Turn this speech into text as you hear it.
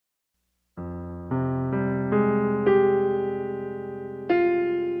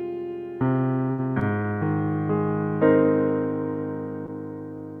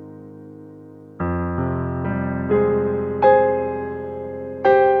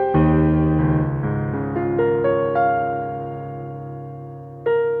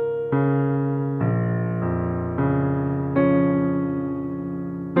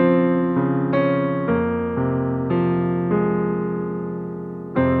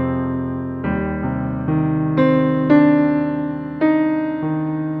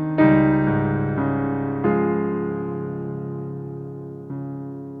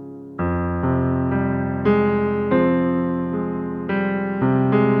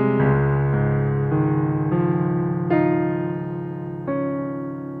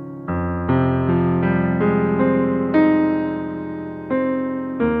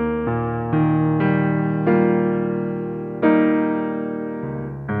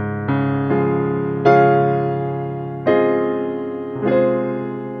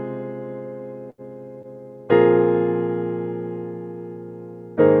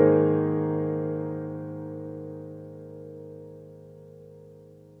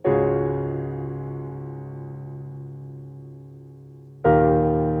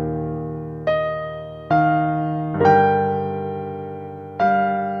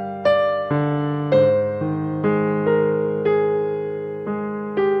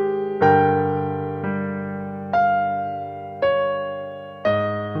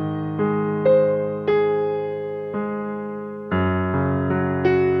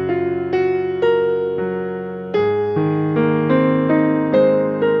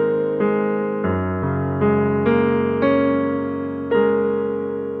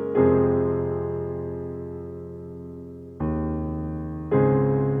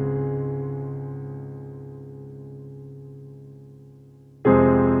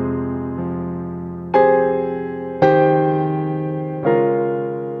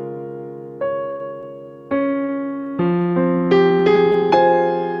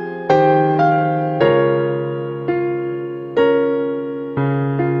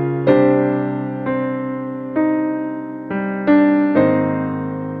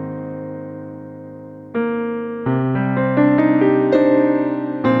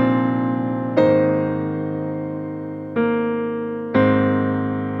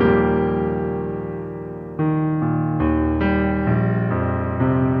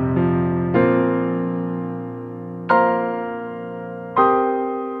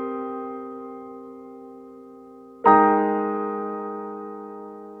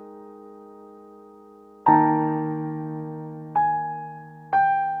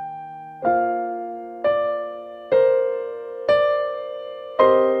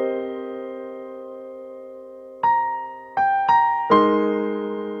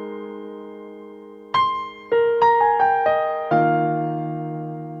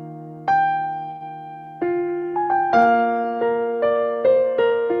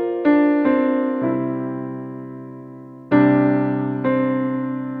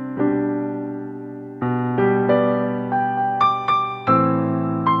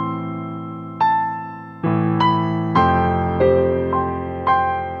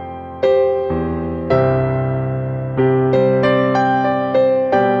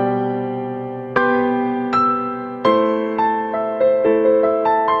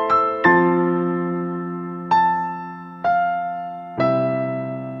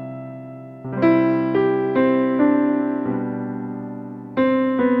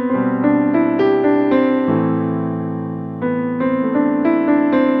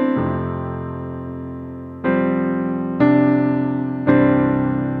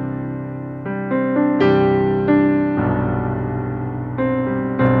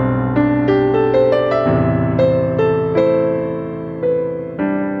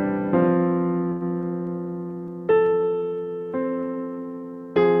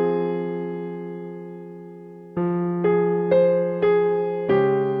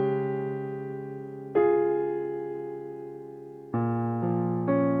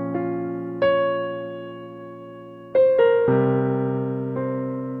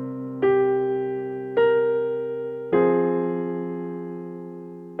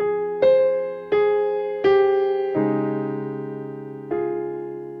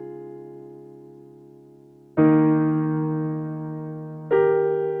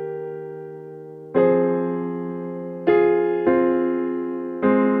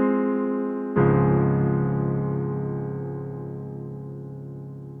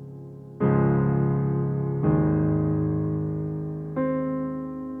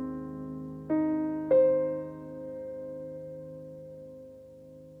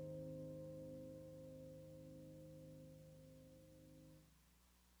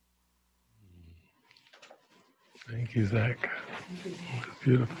Thank you, Zach.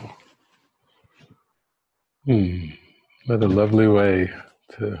 Beautiful. What a lovely way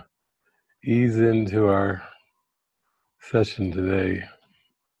to ease into our session today.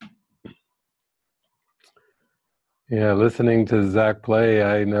 Yeah, listening to Zach play,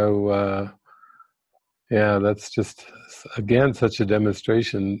 I know, that's just, again, such a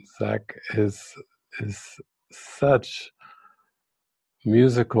demonstration. Zach is such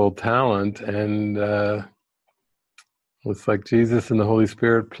musical talent, and it's like Jesus and the Holy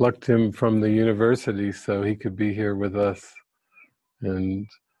Spirit plucked him from the university so he could be here with us. And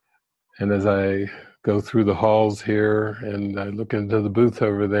as I go through the halls here and I look into the booth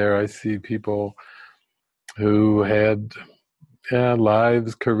over there, I see people who had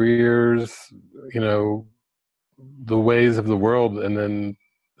lives, careers, the ways of the world, and then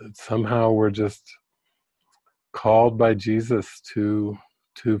somehow we're just called by Jesus to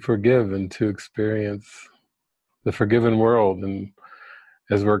forgive and to experience the forgiven world. And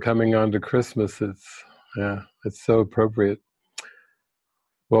as we're coming on to Christmas, it's so appropriate.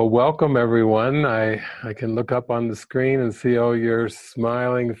 Well, welcome everyone. I can look up on the screen and see all your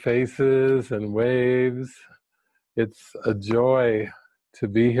smiling faces and waves. It's a joy to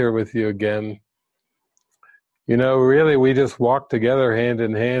be here with you again. Really, we just walk together hand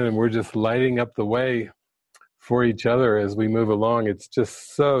in hand, and we're just lighting up the way for each other as we move along. It's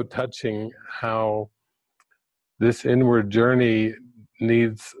just so touching how this inward journey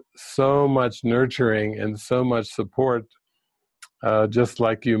needs so much nurturing and so much support. Just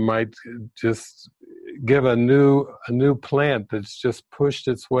like you might just give a new plant that's just pushed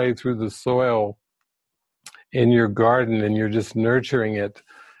its way through the soil in your garden, and you're just nurturing it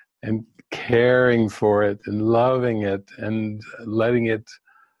and caring for it and loving it and letting it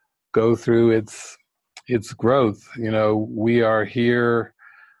go through its growth. We are here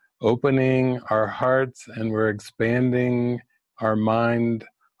opening our hearts, and we're expanding our mind,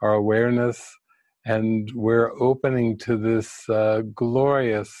 our awareness, and we're opening to this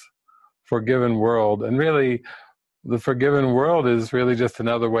glorious forgiven world. And really, the forgiven world is really just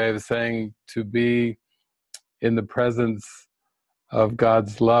another way of saying to be in the presence of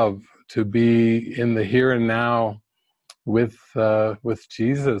God's love, to be in the here and now with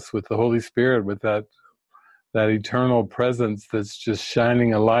Jesus, with the Holy Spirit, with that eternal presence that's just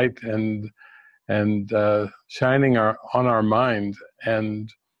shining a light and shining on our mind. And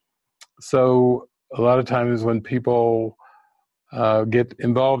so a lot of times when people get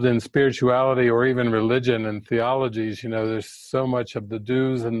involved in spirituality or even religion and theologies, there's so much of the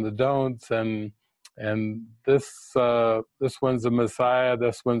do's and the don'ts, and this one's a Messiah,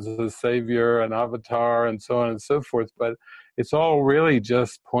 this one's a Savior, an avatar, and so on and so forth. But it's all really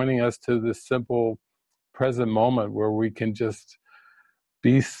just pointing us to this simple present moment where we can just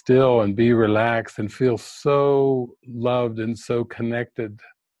be still and be relaxed and feel so loved and so connected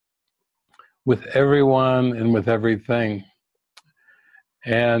with everyone and with everything.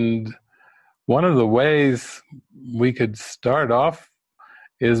 And one of the ways we could start off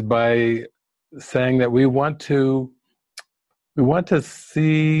is by saying that we want to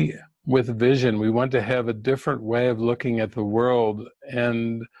see with vision. We want to have a different way of looking at the world.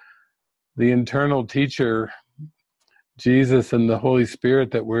 And the internal teacher, Jesus and the Holy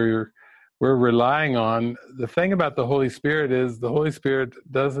Spirit that we're relying on, the thing about the Holy Spirit is the Holy Spirit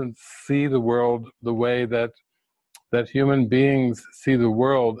doesn't see the world the way that human beings see the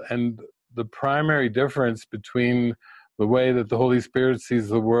world. And the primary difference between the way that the Holy Spirit sees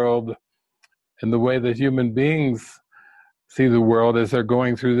the world and the way that human beings see the world as they're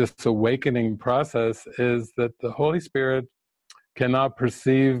going through this awakening process is that the Holy Spirit cannot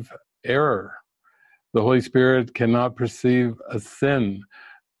perceive error. The Holy Spirit cannot perceive a sin.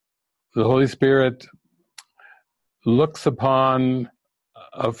 The Holy Spirit looks upon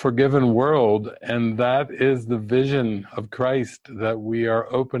a forgiven world, and that is the vision of Christ that we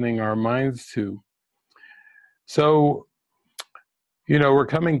are opening our minds to. So, we're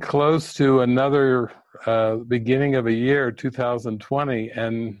coming close to another beginning of a year, 2020,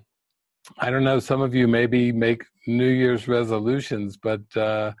 and I don't know, some of you maybe make New Year's resolutions, but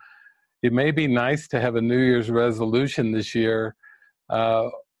it may be nice to have a New Year's resolution this year.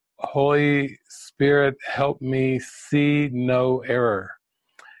 Holy Spirit, help me see no error.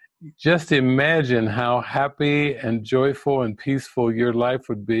 Just imagine how happy and joyful and peaceful your life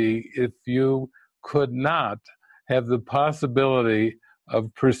would be if you could not have the possibility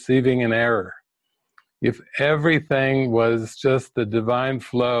of perceiving an error. If everything was just the divine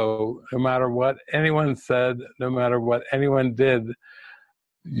flow, no matter what anyone said, no matter what anyone did,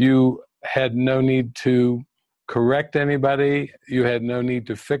 you had no need to correct anybody. You had no need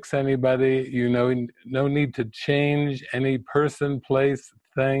to fix anybody. No need to change any person, place,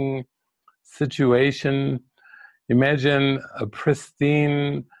 thing, situation. Imagine a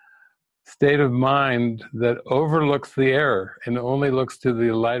pristine state of mind that overlooks the error and only looks to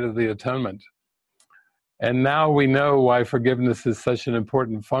the light of the atonement. And now we know why forgiveness is such an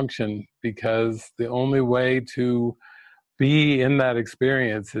important function, because the only way to be in that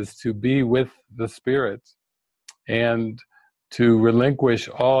experience is to be with the Spirit and to relinquish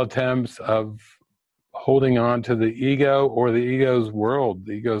all attempts of holding on to the ego or the ego's world,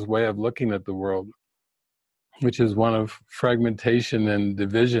 the ego's way of looking at the world, which is one of fragmentation and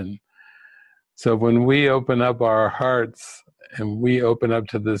division. So when we open up our hearts and we open up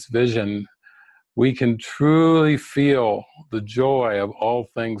to this vision, we can truly feel the joy of all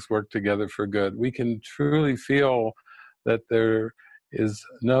things work together for good. We can truly feel that there is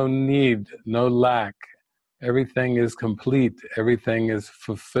no need, no lack. Everything is complete. Everything is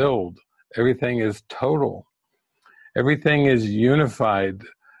fulfilled. Everything is total. Everything is unified.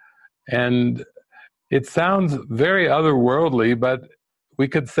 And it sounds very otherworldly, but we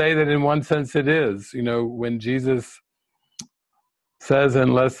could say that in one sense it is. When Jesus says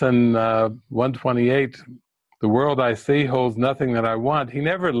in lesson 128, the world I see holds nothing that I want, he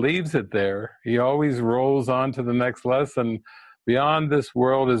never leaves it there. He always rolls on to the next lesson. Beyond this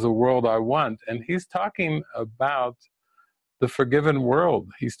world is a world I want. And he's talking about the forgiven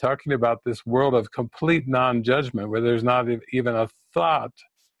world. He's talking about this world of complete non-judgment, where there's not even a thought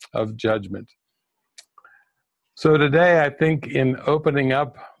of judgment. So today, I think in opening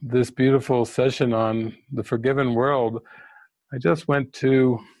up this beautiful session on the forgiven world, I just went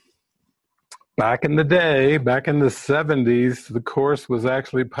to, back in the day, back in the 70s, the course was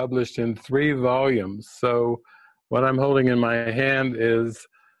actually published in 3 volumes. So what I'm holding in my hand is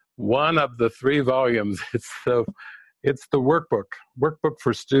one of the 3 volumes. It's the workbook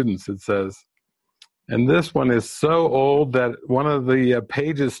for students, it says. And this one is so old that one of the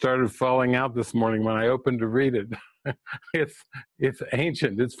pages started falling out this morning when I opened to read it. It's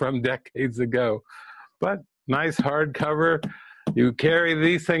ancient. It's from decades ago. But nice hardcover. You carry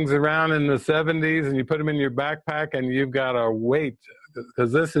these things around in the 70s and you put them in your backpack and you've got a weight,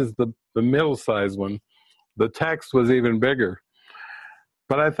 because this is the middle-sized one. The text was even bigger.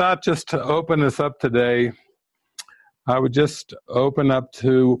 But I thought just to open this up today, I would just open up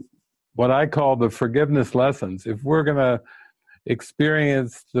to what I call the forgiveness lessons. If we're going to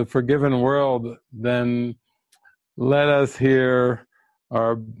experience the forgiven world, then let us hear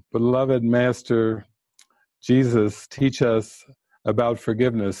our beloved Master Jesus teach us about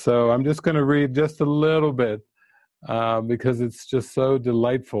forgiveness. So I'm just going to read just a little bit because it's just so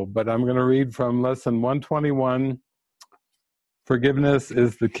delightful. But I'm going to read from lesson 121, Forgiveness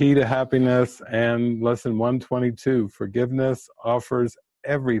is the Key to Happiness, and lesson 122, Forgiveness offers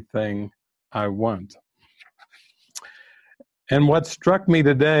everything I want. And what struck me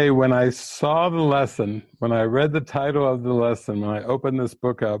today when I saw the lesson, when I read the title of the lesson, when I opened this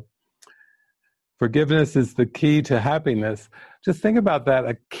book up, Forgiveness is the Key to Happiness, just think about that.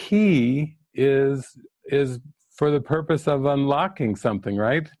 A key is for the purpose of unlocking something,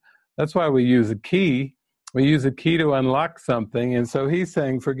 right? That's why we use a key. We use a key to unlock something. And so he's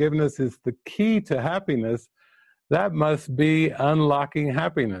saying forgiveness is the key to happiness. That must be unlocking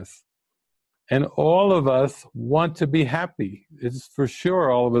happiness. And all of us want to be happy. It's for sure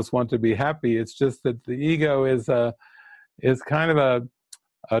all of us want to be happy. It's just that the ego is kind of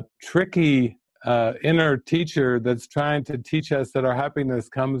a tricky inner teacher that's trying to teach us that our happiness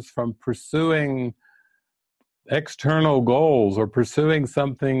comes from pursuing external goals or pursuing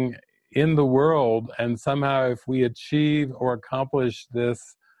something in the world, and somehow if we achieve or accomplish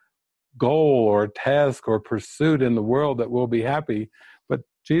this goal or task or pursuit in the world that we'll be happy. But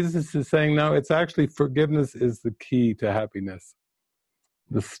Jesus is saying, no, it's actually forgiveness is the key to happiness.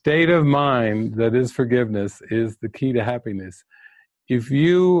 The state of mind that is forgiveness is the key to happiness. If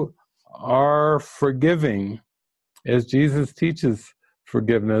you are forgiving, as Jesus teaches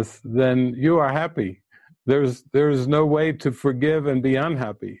forgiveness, then you are happy. There's no way to forgive and be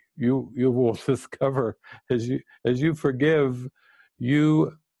unhappy. You will discover as you forgive,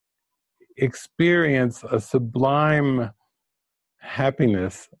 you experience a sublime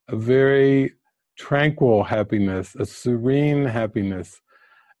happiness, a very tranquil happiness, a serene happiness,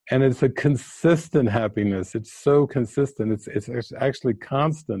 and it's a consistent happiness. It's so consistent. It's actually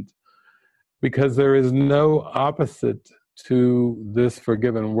constant, because there is no opposite to this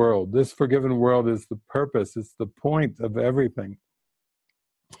forgiven world. This forgiven world is the purpose. It's the point of everything.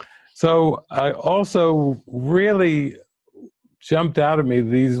 So I also really jumped out at me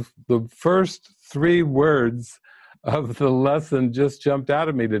the first three words of the lesson just jumped out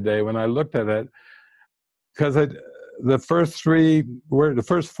at me today when I looked at it, because the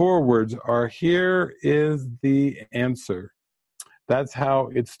first four words are, here is the answer. That's how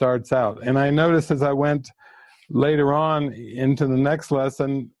it starts out. And I noticed as I went later on into the next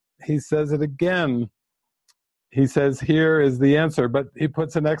lesson, he says it again. He says, here is the answer, but he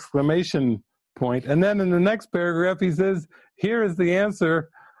puts an exclamation point. And then in the next paragraph, he says, here is the answer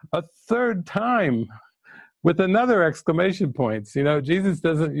a third time with another exclamation points. You know, Jesus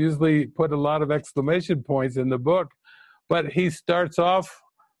doesn't usually put a lot of exclamation points in the book, but he starts off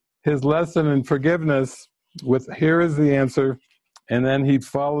his lesson in forgiveness with, here is the answer, and then he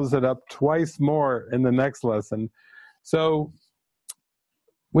follows it up twice more in the next lesson. So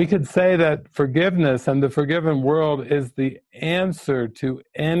we could say that forgiveness and the forgiven world is the answer to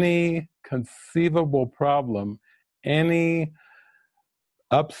any conceivable problem, any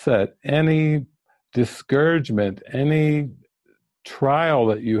upset, any discouragement, any trial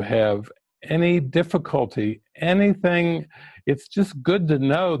that you have, any difficulty, anything. It's just good to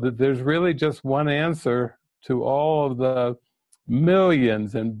know that there's really just one answer to all of the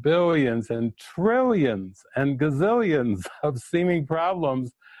millions and billions and trillions and gazillions of seeming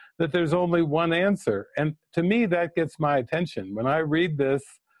problems, that there's only one answer. And to me, that gets my attention. When I read this,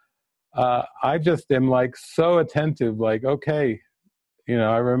 I just am like so attentive, like, okay, you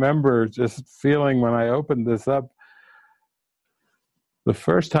know, I remember just feeling when I opened this up, the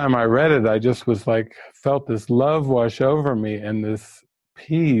first time I read it, I just was like, felt this love wash over me and this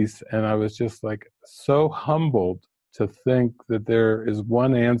peace. And I was just like so humbled to think that there is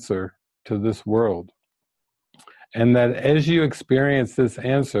one answer to this world. And that as you experience this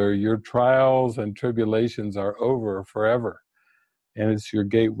answer, your trials and tribulations are over forever. And it's your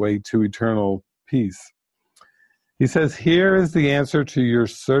gateway to eternal peace. He says, here is the answer to your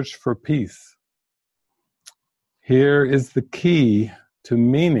search for peace. Here is the key to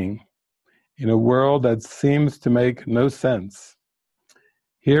meaning in a world that seems to make no sense.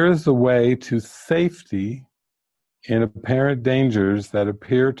 Here is the way to safety in apparent dangers that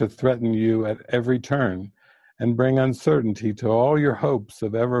appear to threaten you at every turn and bring uncertainty to all your hopes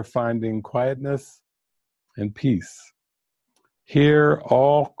of ever finding quietness and peace. Here,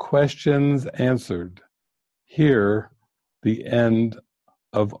 all questions answered. Here, the end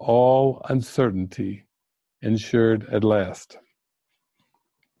of all uncertainty ensured at last.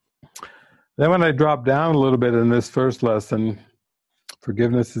 Then when I dropped down a little bit in this first lesson,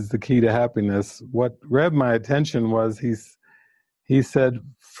 forgiveness is the key to happiness, what grabbed my attention was he said,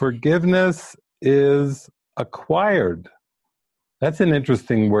 forgiveness is acquired. That's an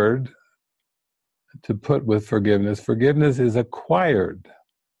interesting word to put with forgiveness. Forgiveness is acquired.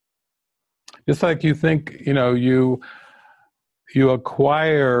 Just like you think, you know, you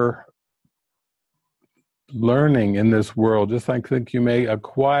acquire learning in this world, just like think you may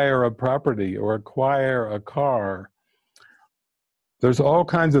acquire a property or acquire a car. There's all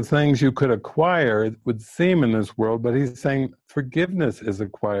kinds of things you could acquire, it would seem, in this world, but he's saying forgiveness is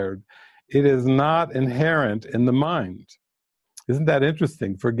acquired. It is not inherent in the mind. Isn't that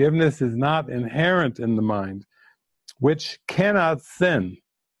interesting? Forgiveness is not inherent in the mind, which cannot sin.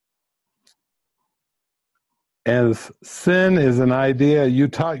 As sin is an idea you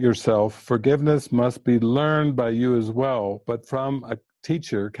taught yourself, forgiveness must be learned by you as well, but from a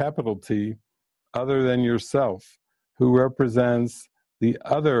teacher, capital T, other than yourself, who represents the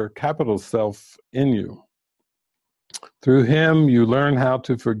other capital self in you. Through him, you learn how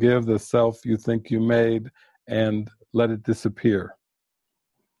to forgive the self you think you made and let it disappear.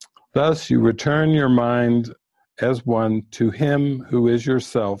 Thus, you return your mind as one to him who is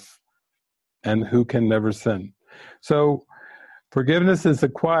yourself and who can never sin. So, forgiveness is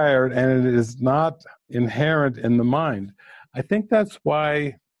acquired and it is not inherent in the mind. I think that's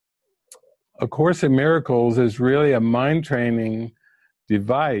why A Course in Miracles is really a mind training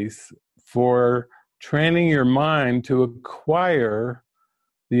device for training your mind to acquire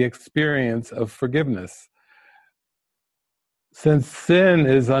the experience of forgiveness. Since sin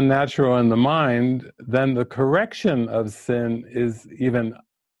is unnatural in the mind, then the correction of sin is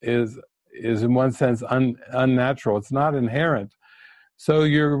in one sense unnatural. It's not inherent. So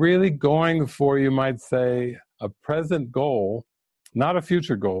you're really going for, you might say, a present goal, not a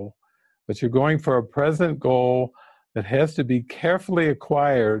future goal, but you're going for a present goal that has to be carefully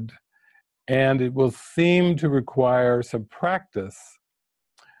acquired, and it will seem to require some practice.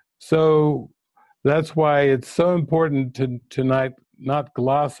 So that's why it's so important to not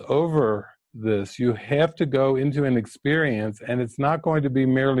gloss over this. You have to go into an experience, and it's not going to be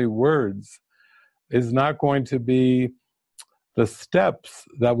merely words. It's not going to be the steps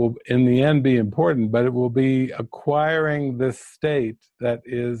that will in the end be important, but it will be acquiring this state that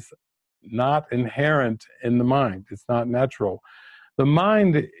is not inherent in the mind. It's not natural. The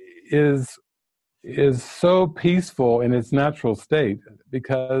mind is so peaceful in its natural state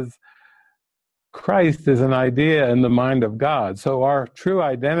because Christ is an idea in the mind of God. So our true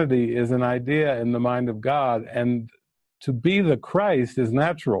identity is an idea in the mind of God, and to be the Christ is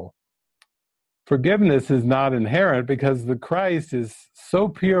natural. Forgiveness is not inherent because the Christ is so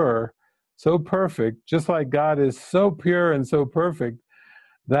pure, so perfect, just like God is so pure and so perfect,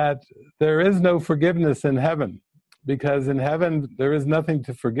 that there is no forgiveness in heaven. Because in heaven, there is nothing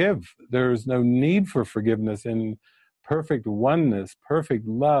to forgive. There is no need for forgiveness in perfect oneness, perfect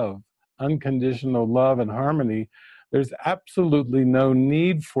love, unconditional love and harmony. There's absolutely no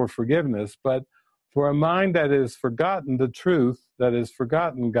need for forgiveness. But for a mind that has forgotten the truth, that has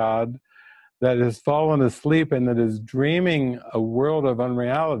forgotten God, that has fallen asleep and that is dreaming a world of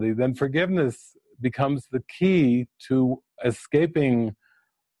unreality, then forgiveness becomes the key to escaping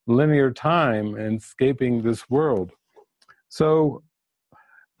linear time and escaping this world. So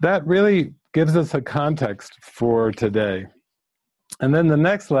that really gives us a context for today. And then the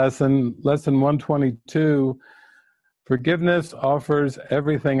next lesson, lesson 122, forgiveness offers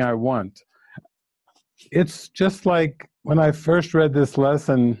everything I want. It's just like when I first read this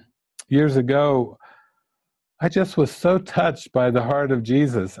lesson years ago, I just was so touched by the heart of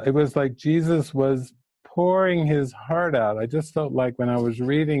Jesus. It was like Jesus was pouring his heart out. I just felt like when I was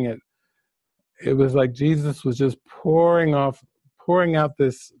reading it, it was like Jesus was just pouring out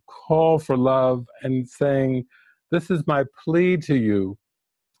this call for love and saying, this is my plea to you.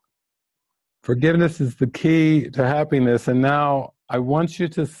 Forgiveness is the key to happiness. And now I want you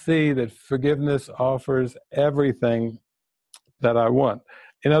to see that forgiveness offers everything that I want.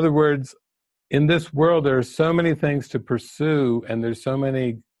 In other words, in this world, there are so many things to pursue, and there's so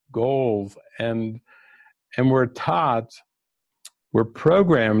many goals, and we're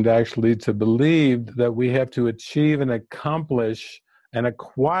programmed actually to believe that we have to achieve and accomplish and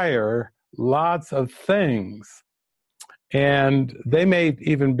acquire lots of things. And they may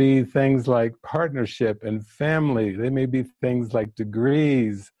even be things like partnership and family. They may be things like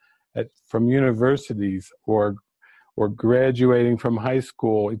degrees from universities or graduating from high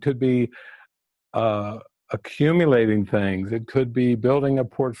school. It could be accumulating things. It could be building a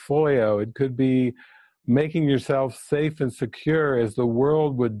portfolio. It could be making yourself safe and secure as the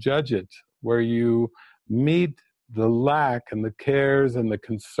world would judge it, where you meet the lack and the cares and the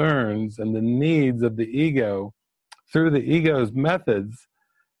concerns and the needs of the ego through the ego's methods,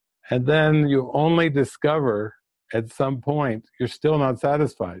 and then you only discover at some point you're still not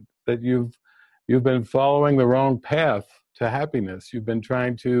satisfied, that you've been following the wrong path to happiness. You've been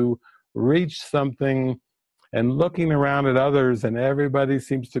trying to reach something and looking around at others, and everybody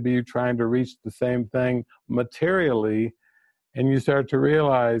seems to be trying to reach the same thing materially, and you start to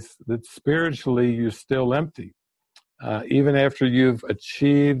realize that spiritually you're still empty. Even after you've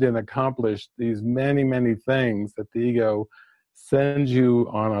achieved and accomplished these many, many things that the ego sends you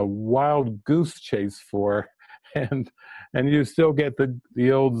on a wild goose chase for, and you still get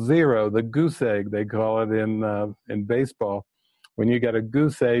the old zero, the goose egg, they call it in baseball. When you get a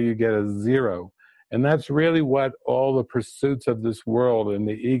goose egg, you get a zero. And that's really what all the pursuits of this world and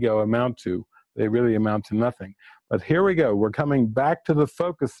the ego amount to. They really amount to nothing. But here we go. We're coming back to the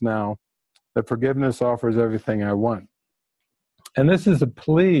focus now, that forgiveness offers everything I want. And this is a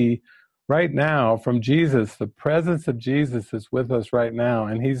plea right now from Jesus. The presence of Jesus is with us right now.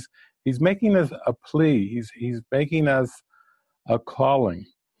 And he's making us a plea. He's making us a calling.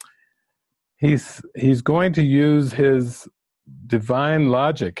 He's going to use his divine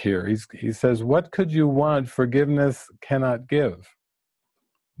logic here. He says, what could you want forgiveness cannot give?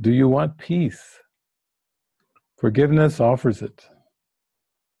 Do you want peace? Forgiveness offers it.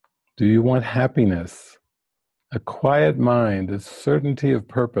 Do you want happiness? A quiet mind, a certainty of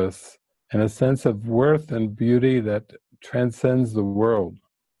purpose, and a sense of worth and beauty that transcends the world.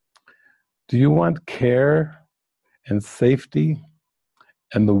 Do you want care and safety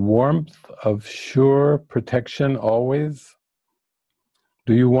and the warmth of sure protection always?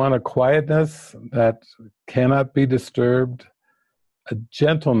 Do you want a quietness that cannot be disturbed, a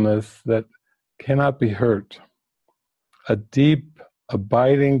gentleness that cannot be hurt, a deep,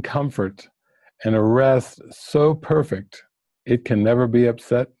 abiding comfort, and a rest so perfect it can never be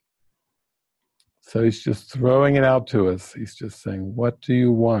upset? So he's just throwing it out to us. He's just saying, what do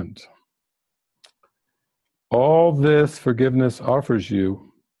you want? All this forgiveness offers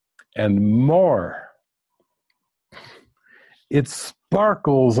you, and more. It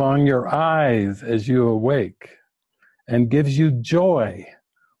sparkles on your eyes as you awake. and gives you joy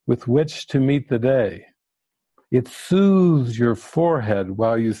with which to meet the day. It soothes your forehead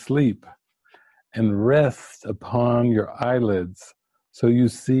while you sleep and rests upon your eyelids, so you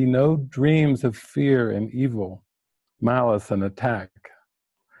see no dreams of fear and evil, malice and attack.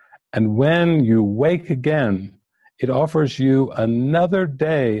 And when you wake again, it offers you another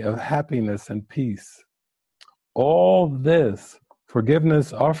day of happiness and peace. All this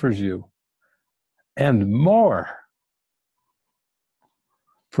forgiveness offers you, and more.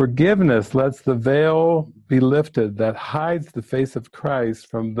 Forgiveness lets the veil be lifted that hides the face of Christ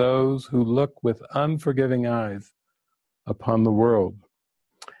from those who look with unforgiving eyes upon the world.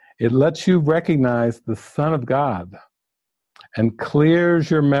 It lets you recognize the Son of God and clears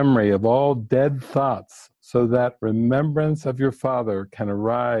your memory of all dead thoughts so that remembrance of your Father can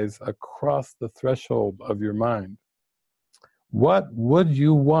arise across the threshold of your mind. What would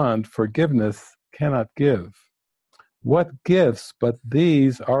you want forgiveness cannot give? What gifts but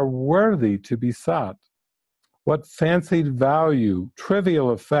these are worthy to be sought? What fancied value,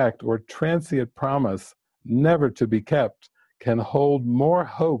 trivial effect, or transient promise never to be kept can hold more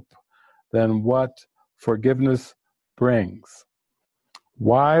hope than what forgiveness brings?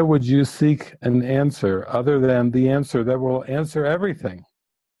 Why would you seek an answer other than the answer that will answer everything?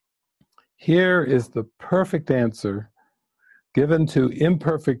 Here is the perfect answer given to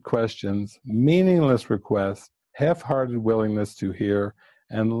imperfect questions, meaningless requests, half-hearted willingness to hear,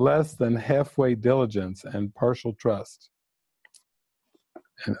 and less than halfway diligence and partial trust.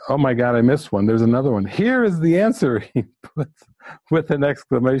 And oh my God, I missed one. There's another one. Here is the answer, he puts with an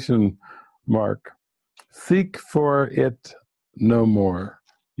exclamation mark. Seek for it no more.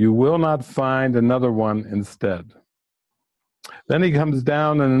 You will not find another one instead. Then he comes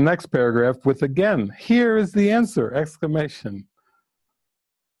down in the next paragraph with again, here is the answer, exclamation.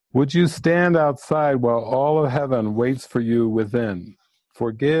 Would you stand outside while all of heaven waits for you within?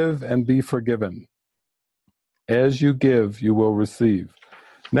 Forgive and be forgiven. As you give, you will receive.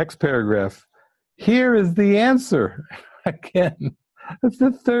 Next paragraph. Here is the answer. Again, it's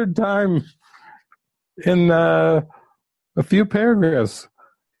the third time in a few paragraphs.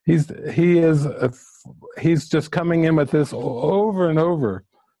 He's just coming in with this over and over.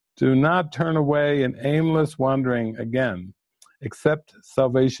 Do not turn away in aimless wandering again. Accept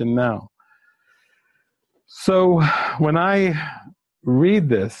salvation now. So when I read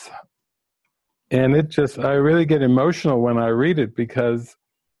this, and I really get emotional when I read it because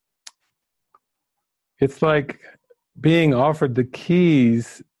it's like being offered the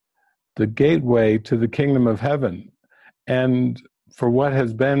keys, the gateway to the kingdom of heaven. And for what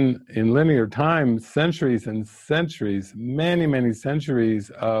has been in linear time, centuries and centuries, many, many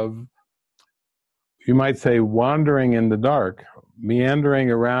centuries of, you might say, wandering in the dark,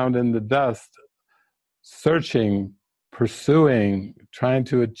 meandering around in the dust, searching, pursuing, trying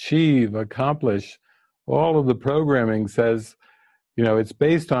to achieve, accomplish. All of the programming says, it's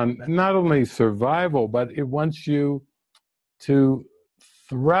based on not only survival, but it wants you to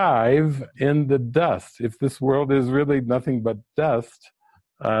thrive in the dust. If this world is really nothing but dust,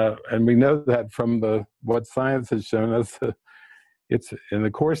 and we know that from what science has shown us, and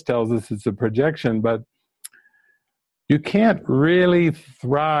the Course tells us it's a projection, but you can't really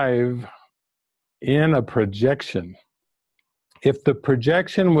thrive in a projection. If the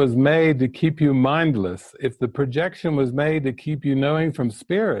projection was made to keep you mindless, if the projection was made to keep you knowing from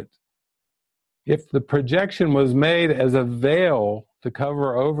spirit, if the projection was made as a veil to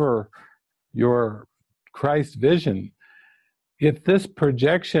cover over your Christ vision, if this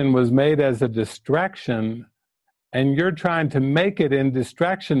projection was made as a distraction and you're trying to make it in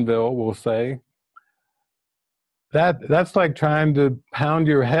Distractionville, we'll say, that's like trying to pound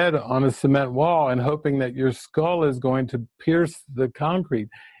your head on a cement wall and hoping that your skull is going to pierce the concrete.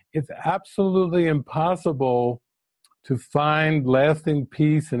 It's absolutely impossible to find lasting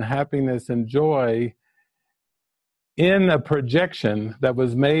peace and happiness and joy in a projection that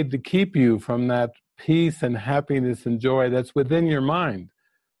was made to keep you from that peace and happiness and joy that's within your mind.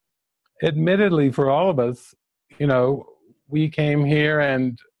 Admittedly, for all of us, we came here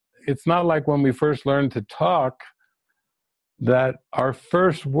and it's not like when we first learned to talk that our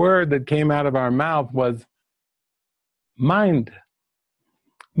first word that came out of our mouth was mind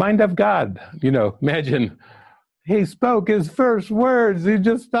of God. Imagine he spoke his first words. He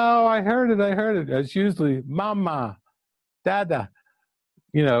just, I heard it. It's usually mama, dada,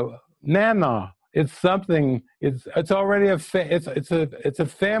 nana. It's something. It's already it's a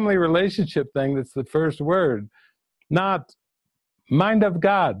family relationship thing. That's the first word, not mind of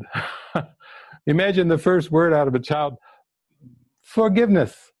God. Imagine the first word out of a child.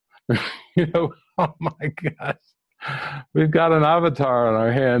 Forgiveness. Oh my gosh. We've got an avatar on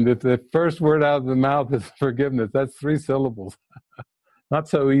our hand. If the first word out of the mouth is forgiveness, that's 3 syllables. Not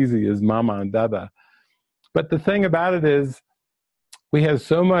so easy as mama and dada. But the thing about it is, we have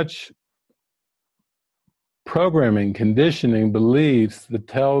so much programming, conditioning, beliefs that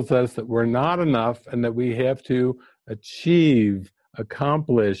tells us that we're not enough and that we have to achieve,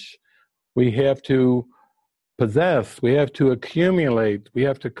 accomplish, we have to possess, we have to accumulate, we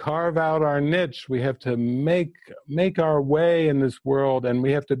have to carve out our niche, we have to make our way in this world, and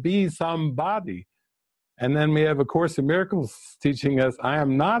we have to be somebody. And then we have A Course in Miracles teaching us, I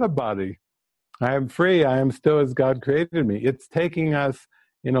am not a body. I am free. I am still as God created me. It's taking us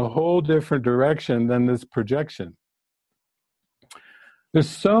in a whole different direction than this projection. There's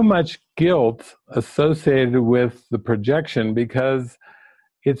so much guilt associated with the projection because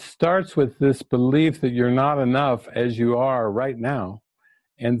it starts with this belief that you're not enough as you are right now.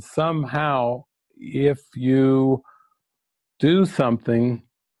 And somehow, if you do something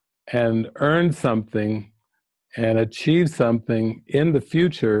and earn something and achieve something in the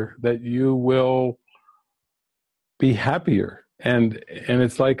future, that you will be happier. And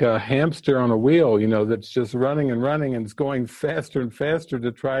it's like a hamster on a wheel, that's just running and running, and it's going faster and faster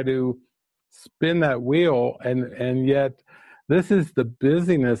to try to spin that wheel. And yet, this is the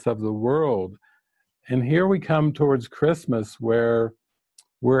busyness of the world. And here we come towards Christmas, where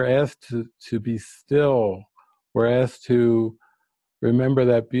we're asked to be still. We're asked to remember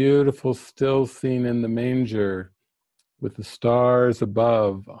that beautiful still scene in the manger with the stars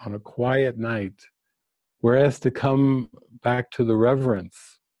above on a quiet night. We're asked to come back to the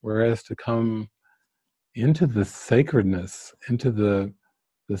reverence. We're asked to come into the sacredness, into the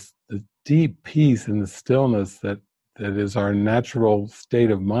deep peace and the stillness that is our natural state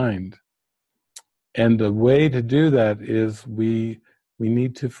of mind. And the way to do that is we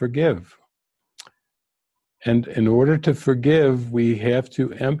need to forgive. And in order to forgive, we have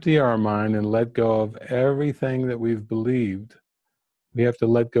to empty our mind and let go of everything that we've believed. We have to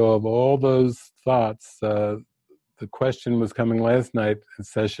let go of all those thoughts. The question was coming last night in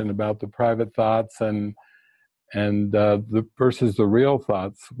session about the private thoughts and the versus the real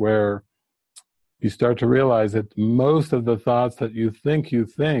thoughts, where you start to realize that most of the thoughts that you think,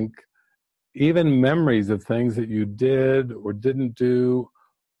 even memories of things that you did or didn't do,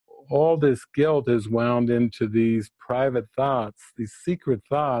 all this guilt is wound into these private thoughts, these secret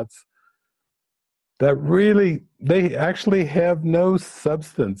thoughts that really, they actually have no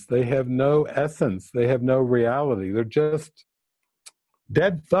substance. They have no essence. They have no reality. They're just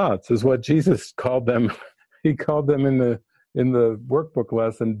dead thoughts is what Jesus called them. He called them in the workbook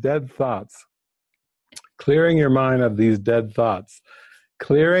lesson, dead thoughts. Clearing your mind of these dead thoughts.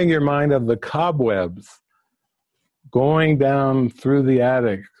 Clearing your mind of the cobwebs. Going down through the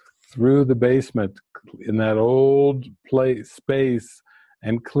attic, through the basement, in that old space,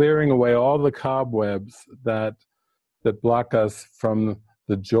 and clearing away all the cobwebs that block us from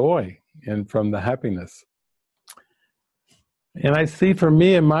the joy and from the happiness. And I see, for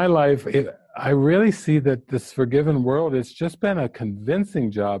me in my life, I really see that this forgiven world, it's just been a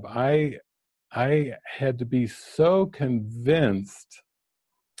convincing job. I had to be so convinced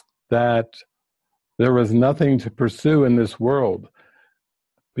that there was nothing to pursue in this world,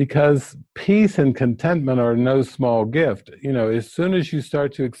 because peace and contentment are no small gift. As soon as you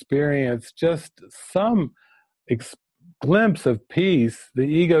start to experience just some glimpse of peace, the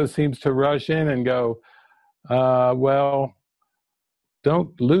ego seems to rush in and go, well,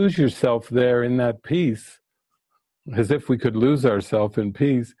 don't lose yourself there in that peace, as if we could lose ourselves in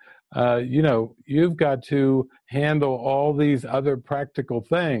peace. You've got to handle all these other practical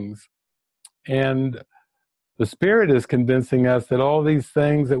things. And the Spirit is convincing us that all these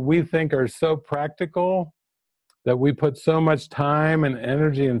things that we think are so practical, that we put so much time and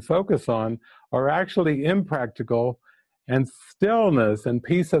energy and focus on, are actually impractical. And stillness and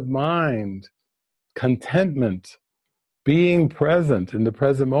peace of mind, contentment, being present in the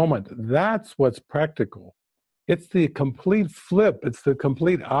present moment, that's what's practical. It's the complete flip. It's the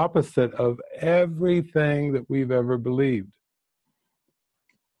complete opposite of everything that we've ever believed.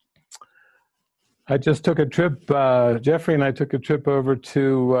 I just took a trip, Jeffrey and I took a trip over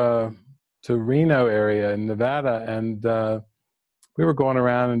to Reno area in Nevada, and we were going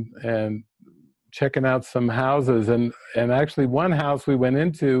around and checking out some houses, and actually one house we went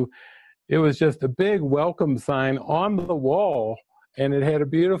into, it was just a big welcome sign on the wall, and it had a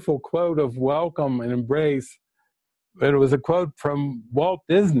beautiful quote of welcome and embrace. It was a quote from Walt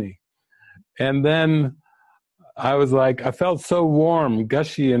Disney. And then I was like, I felt so warm,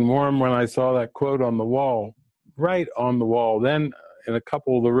 gushy and warm when I saw that quote on the wall, right on the wall. Then in a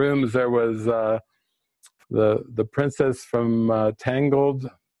couple of the rooms, there was the princess from Tangled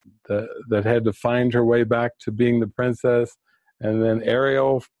that had to find her way back to being the princess, and then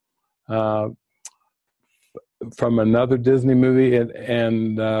Ariel from another Disney movie,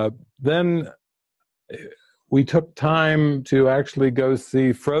 and then we took time to actually go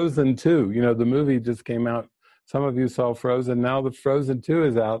see Frozen 2. You know, the movie just came out. Some of you saw Frozen. Now the Frozen 2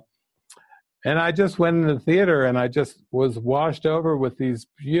 is out. And I just went in the theater and I just was washed over with these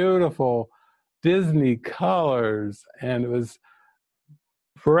beautiful Disney colors. And it was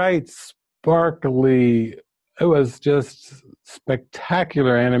bright, sparkly. It was just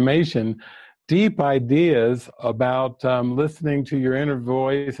spectacular animation. Deep ideas about listening to your inner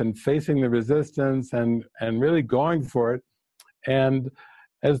voice and facing the resistance and really going for it. And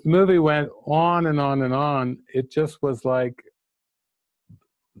as the movie went on and on and on, it just was like,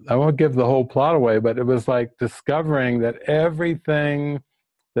 I won't give the whole plot away, but it was like discovering that everything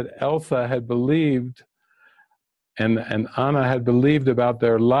that Elsa had believed and Anna had believed about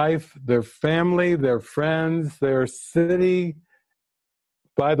their life, their family, their friends, their city,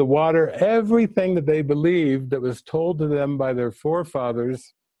 by the water, everything that they believed that was told to them by their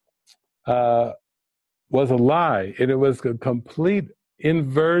forefathers was a lie. And it was a complete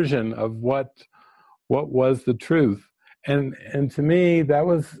inversion of what was the truth. And to me, that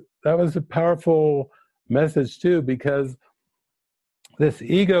was a powerful message too, because this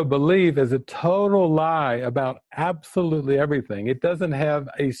ego belief is a total lie about absolutely everything. It doesn't have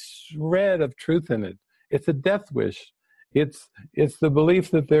a shred of truth in it. It's a death wish. It's the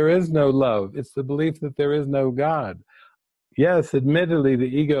belief that there is no love. It's the belief that there is no God. Yes, admittedly, the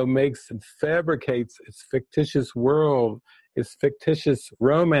ego makes and fabricates its fictitious world, its fictitious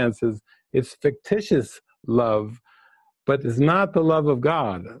romances, its fictitious love, but it's not the love of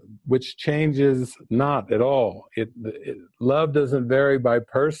God, which changes not at all. Love doesn't vary by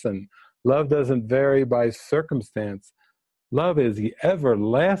person. Love doesn't vary by circumstance. Love is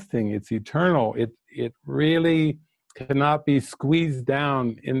everlasting. It's eternal. It really cannot be squeezed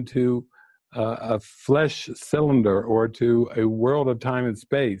down into a flesh cylinder or to a world of time and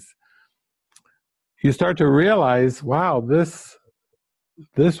space. You start to realize, wow, this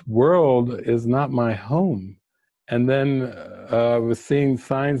world is not my home. And then I was seeing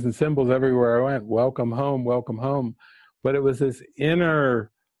signs and symbols everywhere I went, welcome home, welcome home. But it was this inner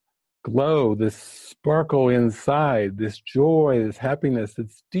glow, this sparkle inside, this joy, this happiness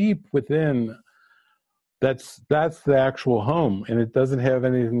that's deep within. That's the actual home, and it doesn't have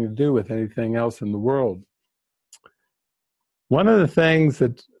anything to do with anything else in the world. One of the things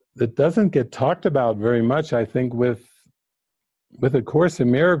that doesn't get talked about very much, I think, with A Course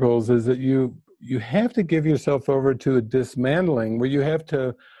in Miracles is that you have to give yourself over to a dismantling where you have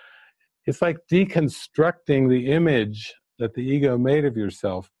to, it's like deconstructing the image that the ego made of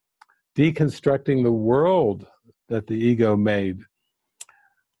yourself, deconstructing the world that the ego made.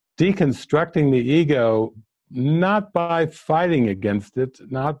 Deconstructing the ego, not by fighting against it,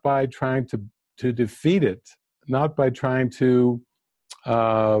 not by trying to defeat it, not by trying to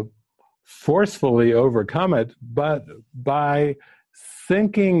forcefully overcome it, but by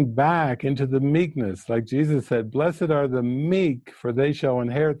sinking back into the meekness. Like Jesus said, blessed are the meek, for they shall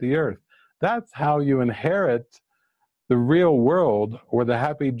inherit the earth. That's how you inherit the real world, or the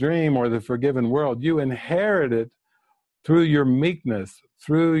happy dream, or the forgiven world. You inherit it through your meekness,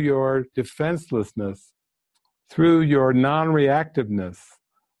 through your defenselessness, through your non-reactiveness,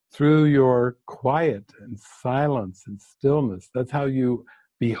 through your quiet and silence and stillness. That's how you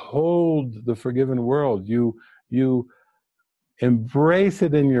behold the forgiven world. You embrace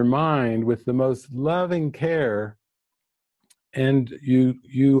it in your mind with the most loving care, and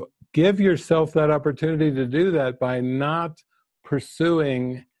you give yourself that opportunity to do that by not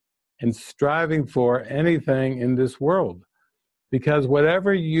pursuing and striving for anything in this world. Because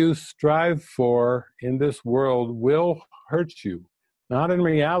whatever you strive for in this world will hurt you. Not in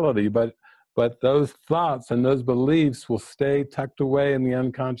reality, but those thoughts and those beliefs will stay tucked away in the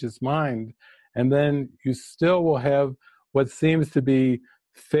unconscious mind. And then you still will have what seems to be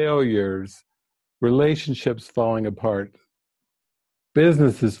failures, relationships falling apart,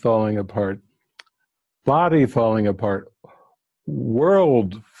 businesses falling apart, body falling apart,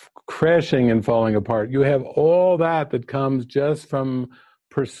 world crashing and falling apart. You have all that comes just from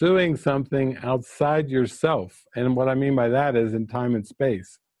pursuing something outside yourself. And what I mean by that is in time and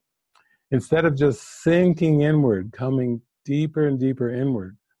space. Instead of just sinking inward, coming deeper and deeper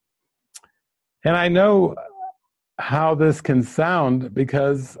inward. And I know how this can sound,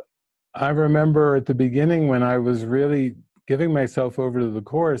 because I remember at the beginning when I was really giving myself over to the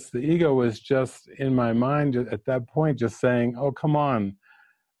Course, the ego was just in my mind at that point just saying, oh, come on,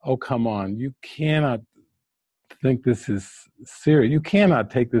 you cannot think this is serious. You cannot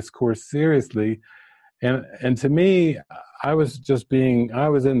take this course seriously. And to me, I was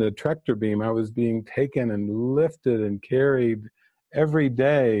in the tractor beam. I was being taken and lifted and carried every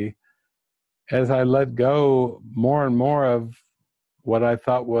day as I let go more and more of what I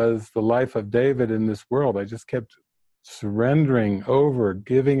thought was the life of David in this world. I just kept surrendering over,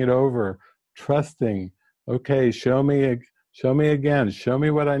 giving it over, trusting. Okay, show me again. Show me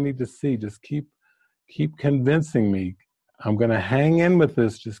what I need to see. Just keep convincing me. I'm going to hang in with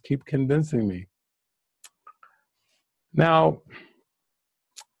this. Just keep convincing me. Now,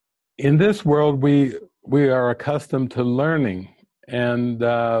 in this world, we are accustomed to learning, and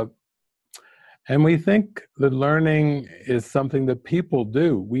we think that learning is something that people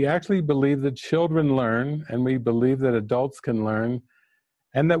do. We actually believe that children learn, and we believe that adults can learn,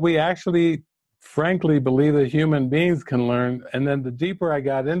 and that we actually, frankly, believe that human beings can learn. And then the deeper I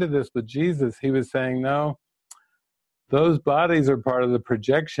got into this with Jesus, he was saying, no, those bodies are part of the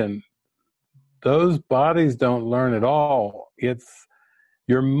projection. Those bodies don't learn at all. It's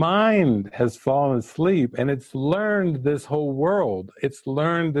your mind has fallen asleep, and it's learned this whole world. It's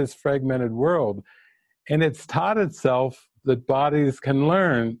learned this fragmented world. And it's taught itself that bodies can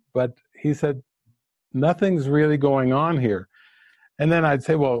learn, but he said, nothing's really going on here. And then I'd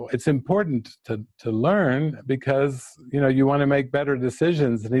say, well, it's important to learn because, you want to make better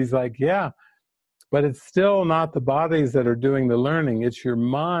decisions. And he's like, yeah, but it's still not the bodies that are doing the learning. It's your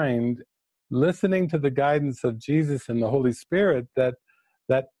mind listening to the guidance of Jesus and the Holy Spirit that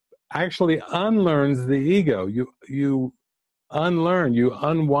actually unlearns the ego. You unlearn, you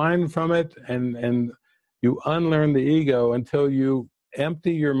unwind from it, and you unlearn the ego until you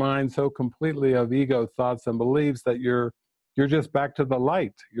empty your mind so completely of ego thoughts and beliefs that you're just back to the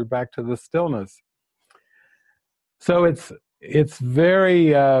light. You're back to the stillness. So it's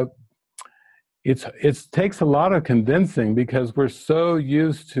very it takes a lot of convincing because we're so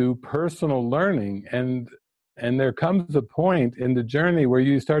used to personal learning, and there comes a point in the journey where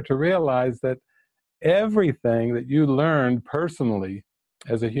you start to realize that everything that you learned personally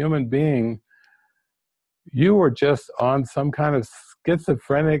as a human being, you were just on some kind of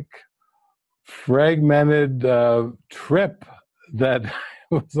schizophrenic, fragmented trip that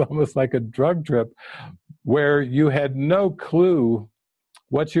was almost like a drug trip where you had no clue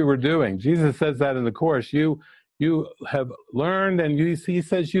what you were doing. Jesus says that in the Course. You have learned, and he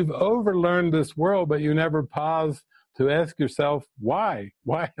says you've overlearned this world, but you never pause to ask yourself, why?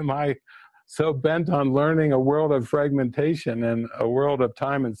 Why am I so bent on learning a world of fragmentation and a world of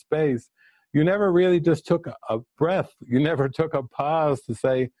time and space? You never really just took a breath. You never took a pause to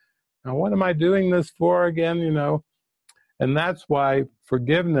say, now what am I doing this for again, And that's why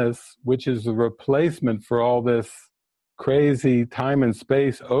forgiveness, which is a replacement for all this crazy time and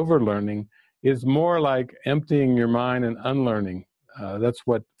space overlearning, is more like emptying your mind and unlearning. That's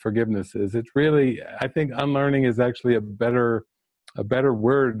what forgiveness is. It's really, I think unlearning is actually a better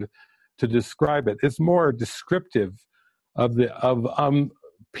word to describe it. It's more descriptive of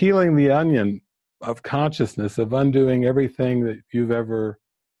peeling the onion of consciousness, of undoing everything that you've ever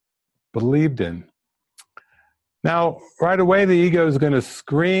believed in. Now, right away, the ego is going to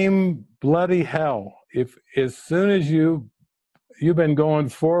scream bloody hell. If as soon as you've been going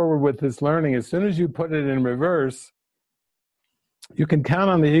forward with this learning, as soon as you put it in reverse, you can count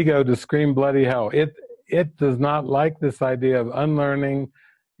on the ego to scream bloody hell. It does not like this idea of unlearning.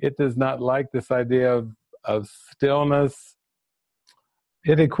 It does not like this idea of stillness.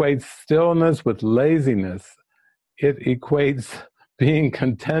 It equates stillness with laziness. It equates being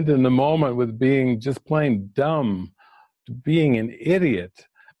content in the moment with being just plain dumb, being an idiot.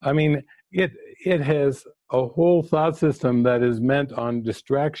 I mean, it has a whole thought system that is meant on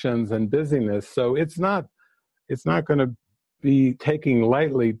distractions and busyness. So it's not going to be taking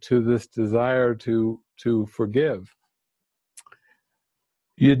lightly to this desire to forgive.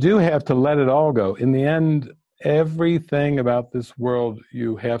 You do have to let it all go. In the end, everything about this world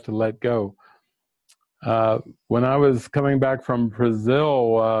you have to let go. When I was coming back from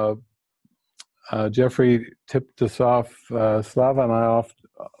Brazil, Jeffrey tipped us off, Slava and I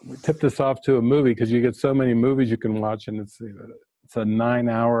tipped us off to a movie, because you get so many movies you can watch, and it's a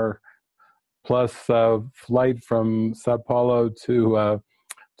 9-hour plus flight from Sao Paulo to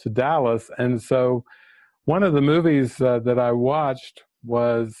Dallas. And so one of the movies that I watched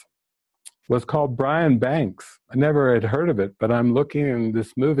was called Brian Banks. I never had heard of it, but I'm looking in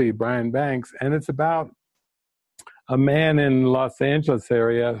this movie, Brian Banks, and it's about a man in Los Angeles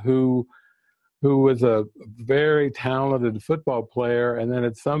area who was a very talented football player, and then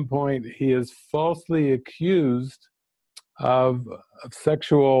at some point he is falsely accused of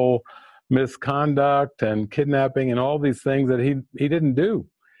sexual misconduct and kidnapping and all these things that he didn't do.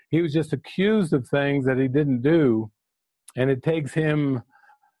 He was just accused of things that he didn't do, and it takes him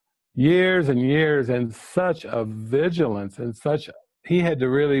years and years and such a vigilance and he had to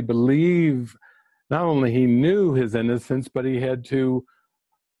really believe not only he knew his innocence, but he had to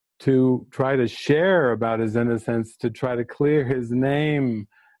try to share about his innocence, to try to clear his name.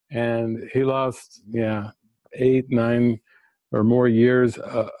 And he lost 8, 9 or more years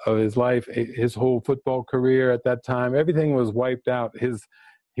of his life, his whole football career at that time. Everything was wiped out.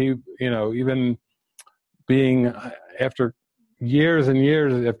 Even being, after years and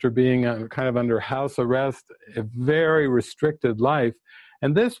years after being kind of under house arrest, a very restricted life.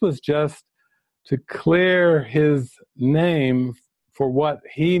 And this was just to clear his name for what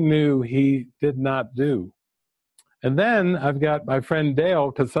he knew he did not do. And then I've got my friend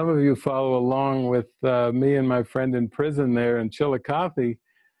Dale, because some of you follow along with me and my friend in prison there in Chillicothe.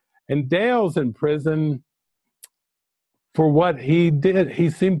 And Dale's in prison for what he did.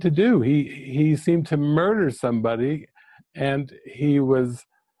 He seemed to do. He seemed to murder somebody, and he was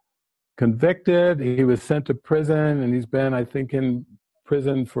convicted. He was sent to prison, and he's been, I think, in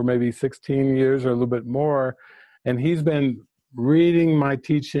prison for maybe 16 years or a little bit more. And he's been reading my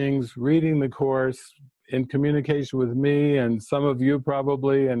teachings, reading the Course, in communication with me and some of you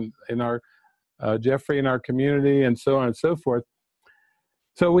probably, and in our Jeffrey in our community, and so on and so forth.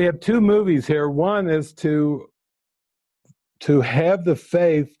 So we have two movies here. One is to have the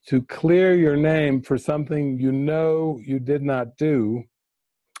faith to clear your name for something you know you did not do.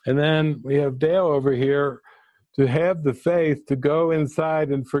 And then we have Dale over here to have the faith to go inside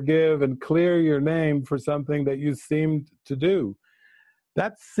and forgive and clear your name for something that you seemed to do.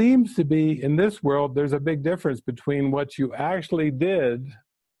 That seems to be, in this world, there's a big difference between what you actually did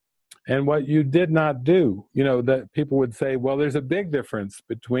and what you did not do. You know, that people would say, well, there's a big difference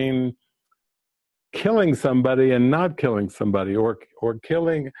between killing somebody and not killing somebody, or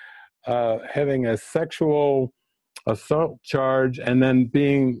killing, having a sexual assault charge and then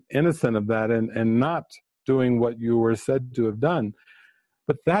being innocent of that and not doing what you were said to have done.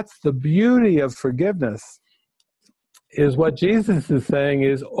 But that's the beauty of forgiveness, is what Jesus is saying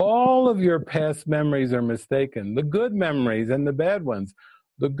is all of your past memories are mistaken, the good memories and the bad ones.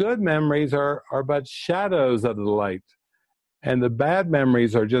 The good memories are but shadows of the light, and the bad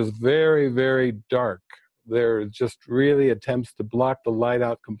memories are just very, very dark. They're just really attempts to block the light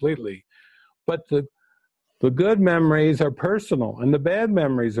out completely. But the good memories are personal, and the bad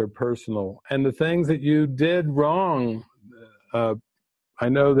memories are personal, and the things that you did wrong, I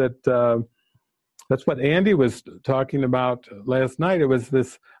know that that's what Andy was talking about last night. It was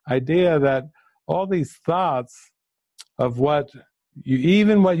this idea that all these thoughts of what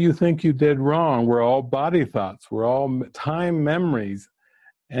you think you did wrong, were all body thoughts, were all time memories.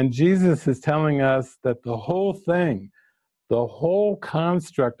 And Jesus is telling us that the whole thing, the whole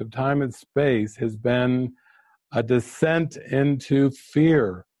construct of time and space has been a descent into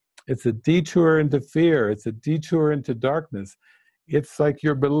fear. It's a detour into fear. It's a detour into darkness. It's like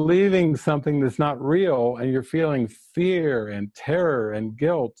you're believing something that's not real, and you're feeling fear and terror and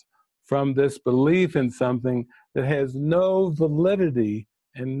guilt from this belief in something that has no validity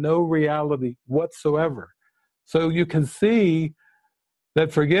and no reality whatsoever. So you can see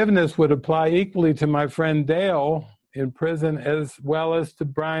that forgiveness would apply equally to my friend Dale in prison as well as to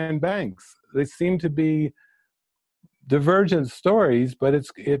Brian Banks. They seem to be divergent stories, but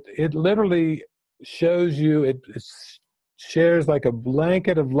it literally shows you, it shares like a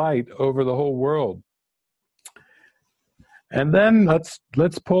blanket of light over the whole world. And then let's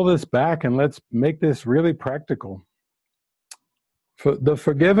pull this back and let's make this really practical. The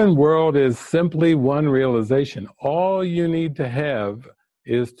forgiven world is simply one realization. All you need to have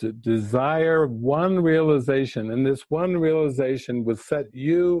is to desire one realization, and this one realization will set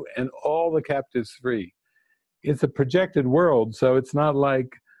you and all the captives free. It's a projected world, so it's not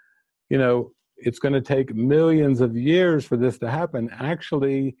like, it's going to take millions of years for this to happen.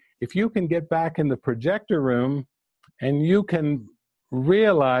 Actually, if you can get back in the projector room and you can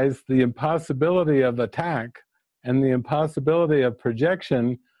realize the impossibility of attack and the impossibility of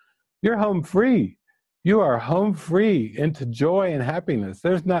projection, you're home free. You are home free into joy and happiness.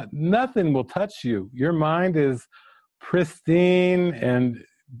 There's nothing will touch you. Your mind is pristine, and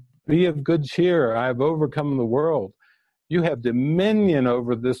be of good cheer. I've overcome the world. You have dominion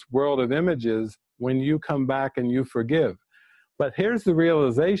over this world of images when you come back and you forgive. But here's the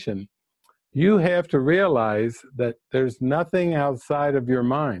realization. You have to realize that there's nothing outside of your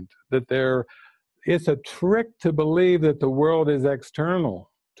mind, that it's a trick to believe that the world is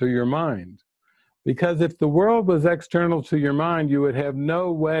external to your mind. Because if the world was external to your mind, you would have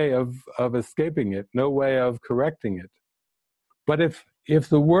no way of escaping it, no way of correcting it. But if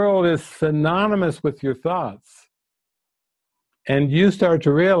the world is synonymous with your thoughts, and you start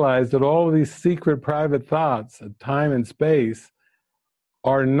to realize that all of these secret private thoughts of time and space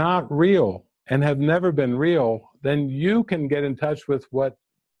are not real and have never been real, then you can get in touch with what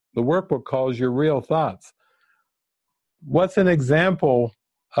the workbook calls your real thoughts. What's an example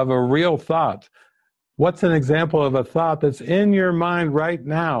of a real thought? What's an example of a thought that's in your mind right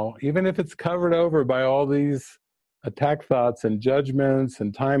now, even if it's covered over by all these attack thoughts and judgments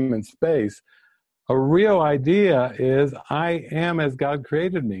and time and space? A real idea is, I am as God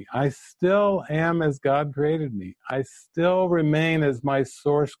created me. I still am as God created me. I still remain as my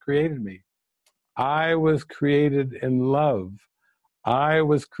source created me. I was created in love. I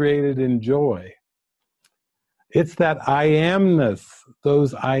was created in joy. It's that I amness,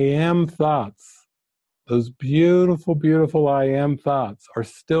 those I am thoughts, those beautiful, beautiful I am thoughts are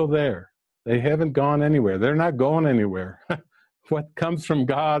still there. They haven't gone anywhere. They're not going anywhere. What comes from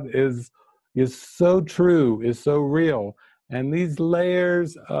God is so true, is so real. And these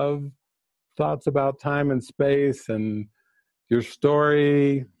layers of thoughts about time and space and your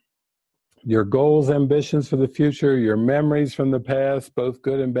story, your goals, ambitions for the future, your memories from the past, both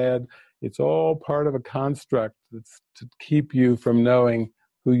good and bad, it's all part of a construct that's to keep you from knowing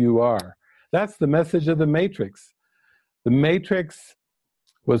who you are. That's the message of the Matrix. The Matrix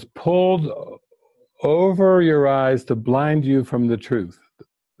was pulled over your eyes to blind you from the truth.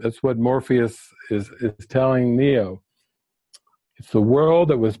 That's what Morpheus is telling Neo. It's the world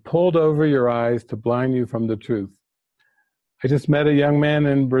that was pulled over your eyes to blind you from the truth. I just met a young man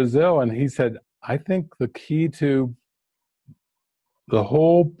in Brazil, and he said, I think the key to the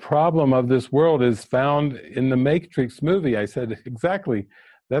whole problem of this world is found in the Matrix movie. I said, exactly.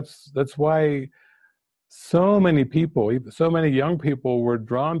 That's why so many people, so many young people were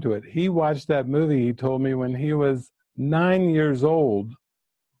drawn to it. He watched that movie, he told me, when he was 9 years old.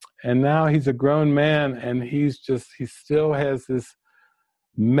 And now he's a grown man, and he still has this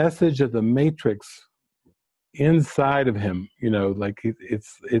message of the Matrix inside of him. You know, like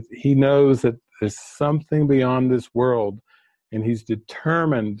he knows that there's something beyond this world, and he's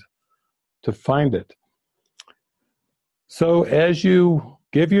determined to find it. So as you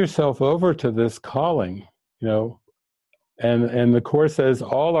give yourself over to this calling, you know, and the Course says,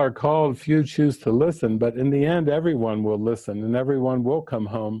 all are called, few choose to listen, but in the end, everyone will listen and everyone will come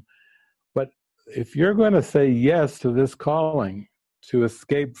home. But if you're going to say yes to this calling, to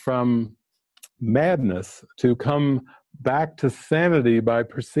escape from madness, to come back to sanity by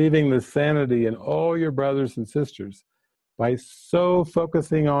perceiving the sanity in all your brothers and sisters, by so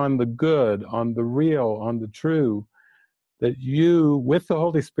focusing on the good, on the real, on the true, that you, with the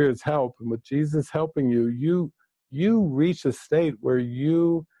Holy Spirit's help and with Jesus helping you, you reach a state where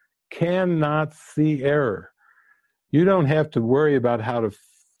you cannot see error. You don't have to worry about how to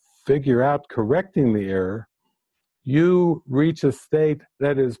figure out correcting the error. You reach a state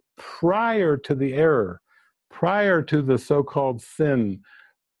that is prior to the error, prior to the so-called sin,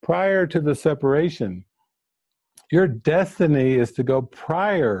 prior to the separation. Your destiny is to go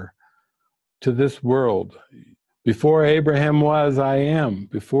prior to this world. Before Abraham was, I am.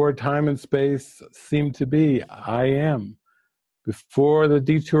 Before time and space seemed to be, I am. Before the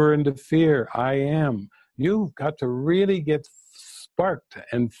detour into fear, I am. You've got to really get sparked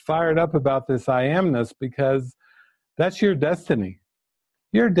and fired up about this I amness, because that's your destiny.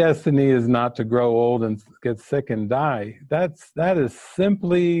 Your destiny is not to grow old and get sick and die. That is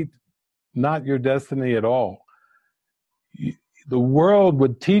simply not your destiny at all. The world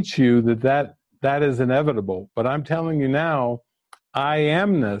would teach you that is inevitable. But I'm telling you now, I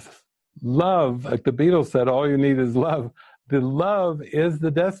amness, love, like the Beatles said, all you need is love. The love is the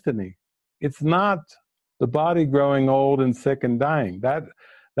destiny. It's not the body growing old and sick and dying.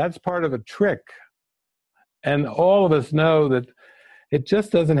 That's part of a trick. And all of us know that it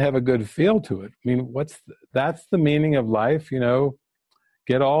just doesn't have a good feel to it. I mean, that's the meaning of life, you know.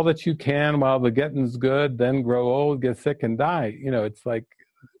 Get all that you can while the getting's good, then grow old, get sick, and die. You know, it's like,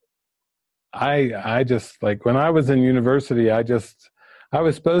 I just, like, when I was in university, I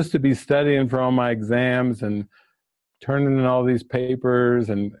was supposed to be studying for all my exams and turning in all these papers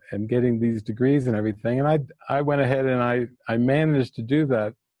and getting these degrees and everything. And I went ahead and I managed to do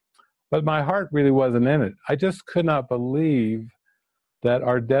that. But my heart really wasn't in it. I just could not believe that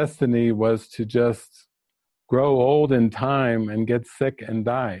our destiny was to just grow old in time and get sick and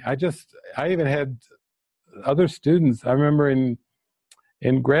die. I even had other students. I remember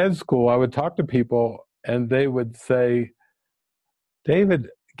in grad school, I would talk to people and they would say, David,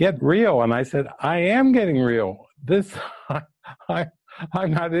 get real. And I said, I am getting real. I,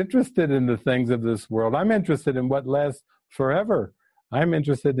 I'm not interested in the things of this world. I'm interested in what lasts forever. I'm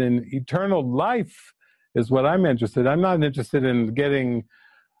interested in eternal life is what I'm interested in. I'm not interested in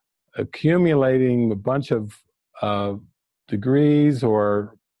accumulating a bunch of degrees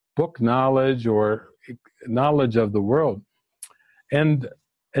or book knowledge or knowledge of the world. And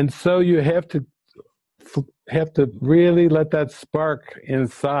so you have to really let that spark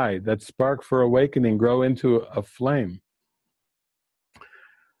inside, that spark for awakening, grow into a flame.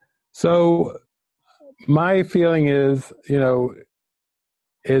 So my feeling is,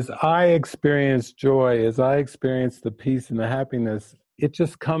 as I experience joy, as I experience the peace and the happiness, it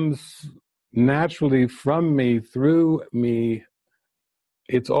just comes naturally from me, through me.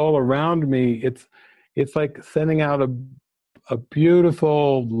 It's all around me. It's like sending out a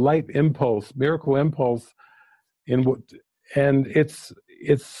beautiful light impulse, miracle impulse, and it's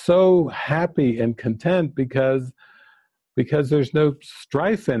so happy and content because there's no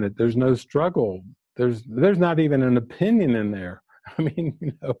strife in it. There's no struggle. There's not even an opinion in there. I mean,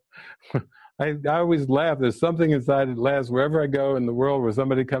 I always laugh. There's something inside that laughs wherever I go in the world where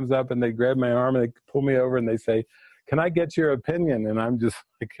somebody comes up and they grab my arm and they pull me over and they say, "Can I get your opinion?" And I'm just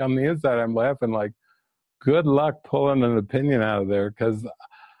like, on the inside, I'm laughing like, good luck pulling an opinion out of there, because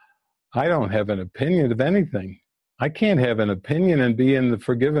I don't have an opinion of anything. I can't have an opinion and be in the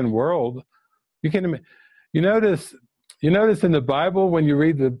forgiven world. You notice in the Bible, when you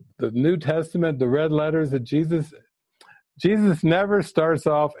read the New Testament, the red letters of Jesus never starts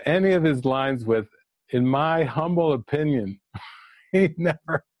off any of his lines with, "In my humble opinion." He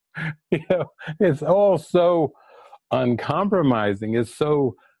never, it's all so uncompromising. It's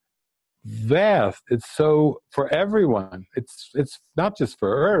so vast. It's so for everyone. It's not just for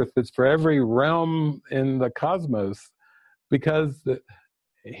Earth. It's for every realm in the cosmos, because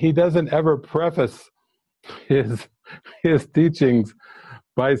he doesn't ever preface his teachings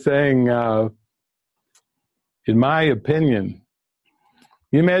by saying, "In my opinion."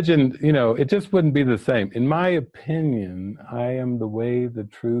 You imagine, it just wouldn't be the same. "In my opinion, I am the way, the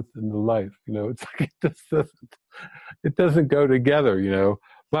truth, and the life." It's like it doesn't go together.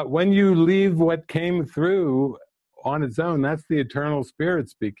 But when you leave what came through on its own, that's the eternal spirit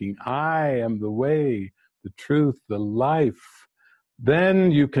speaking. "I am the way, the truth, the life."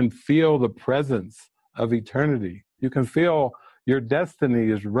 Then you can feel the presence of eternity. You can feel your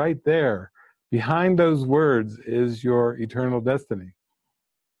destiny is right there. Behind those words is your eternal destiny.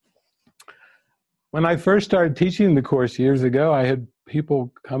 When I first started teaching the Course years ago, I had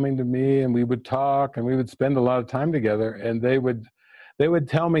people coming to me and we would talk and we would spend a lot of time together, and they would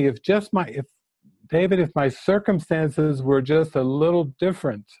tell me, if David, if my circumstances were just a little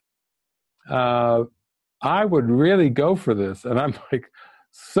different, I would really go for this. And I'm like,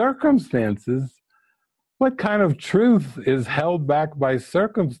 circumstances? What kind of truth is held back by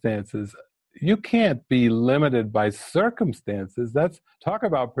circumstances? You can't be limited by circumstances. Talk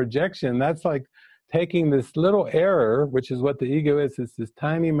about projection. That's like taking this little error, which is what the ego is. It's this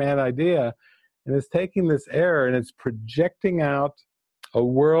tiny mad idea, and it's taking this error and it's projecting out a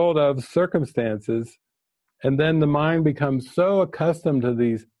world of circumstances, and then the mind becomes so accustomed to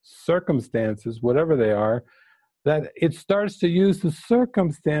these circumstances, whatever they are, that it starts to use the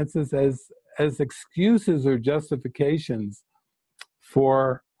circumstances as excuses or justifications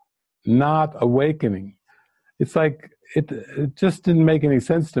for not awakening. It's like it just didn't make any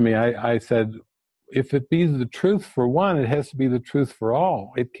sense to me. I said, if it be the truth for one, it has to be the truth for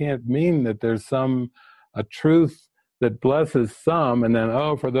all. It can't mean that there's a truth that blesses some, and then,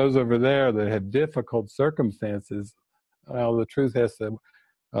 for those over there that have difficult circumstances, well, the truth has to,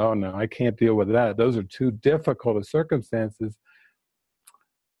 no, I can't deal with that. Those are too difficult of circumstances.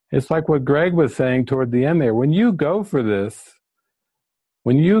 It's like what Greg was saying toward the end there. When you go for this,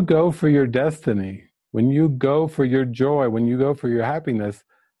 when you go for your destiny, when you go for your joy, when you go for your happiness,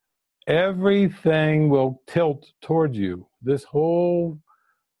 everything will tilt toward you. This whole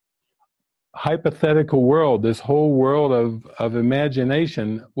hypothetical world, this whole world of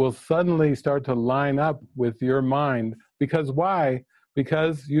imagination will suddenly start to line up with your mind. Because why?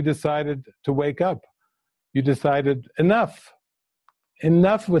 Because you decided to wake up. You decided, enough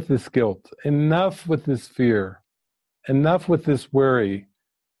with this guilt, enough with this fear, enough with this worry.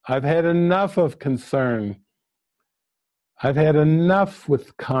 I've had enough of concern. I've had enough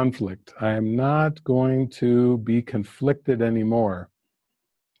with conflict. I am not going to be conflicted anymore.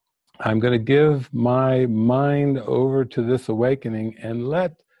 I'm going to give my mind over to this awakening and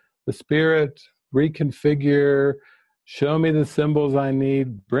let the Spirit reconfigure, show me the symbols I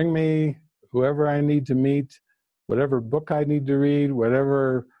need, bring me whoever I need to meet, whatever book I need to read,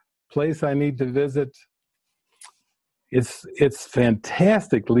 whatever place I need to visit. It's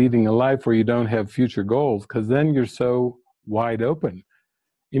fantastic leading a life where you don't have future goals, because then you're so wide open.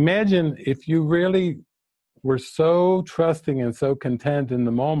 Imagine if you really were so trusting and so content in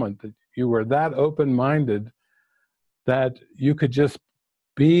the moment, that you were that open-minded that you could just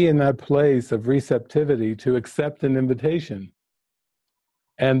be in that place of receptivity to accept an invitation.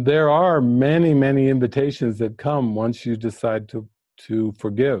 And there are many, many invitations that come once you decide to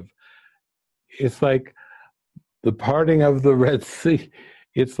forgive. It's like the parting of the Red Sea.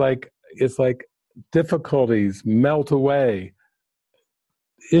 It's like difficulties melt away.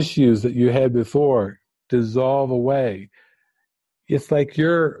 Issues that you had before dissolve away. It's like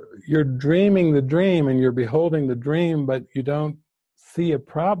you're dreaming the dream and you're beholding the dream, but you don't see a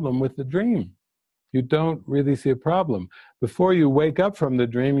problem with the dream. You don't really see a problem. Before you wake up from the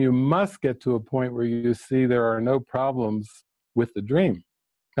dream, you must get to a point where you see there are no problems with the dream.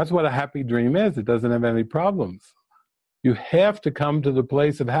 That's what a happy dream is. It doesn't have any problems. You have to come to the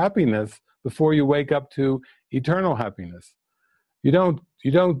place of happiness before you wake up to eternal happiness. You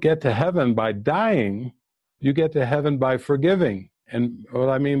don't get to heaven by dying. You get to heaven by forgiving. And what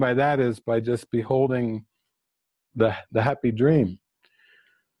I mean by that is by just beholding the happy dream.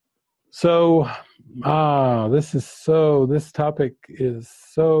 So, this topic is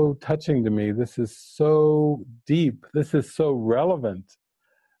so touching to me. This is so deep. This is so relevant.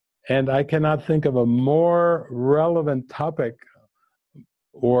 And I cannot think of a more relevant topic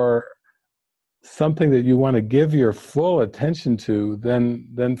or something that you want to give your full attention to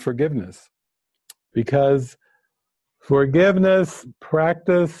than forgiveness. Because forgiveness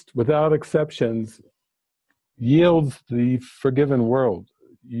practiced without exceptions yields the forgiven world.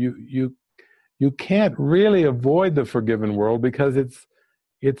 You can't really avoid the forgiven world because it's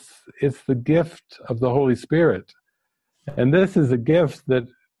the gift of the Holy Spirit. And this is a gift that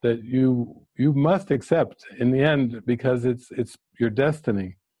you must accept in the end, because it's your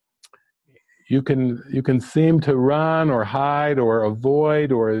destiny. You can seem to run or hide or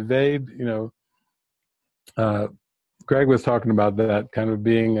avoid or evade. Greg was talking about that, kind of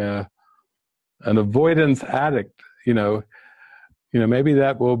being an avoidance addict. Maybe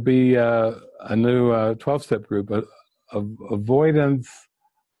that will be a new 12-step group, Avoidance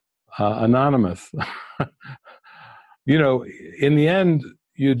Anonymous. In the end,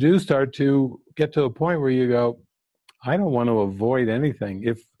 you do start to get to a point where you go, I don't want to avoid anything.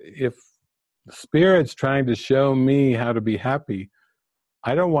 If Spirit's trying to show me how to be happy,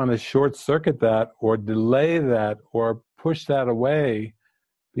 I don't want to short circuit that or delay that or push that away,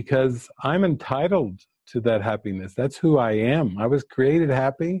 because I'm entitled to that happiness. That's who I am. I was created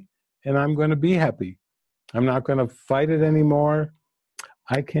happy, and I'm going to be happy. I'm not going to fight it anymore.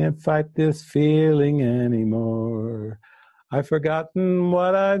 I can't fight this feeling anymore. I've forgotten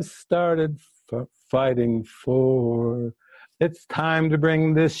what I've started fighting for. It's time to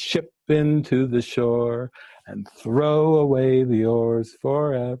bring this ship into the shore and throw away the oars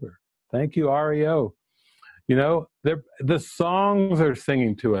forever. Thank you, REO. The songs are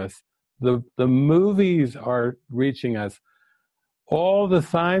singing to us. The movies are reaching us. All the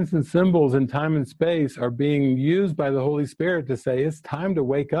signs and symbols in time and space are being used by the Holy Spirit to say, it's time to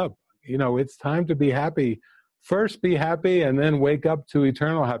wake up. It's time to be happy. First be happy and then wake up to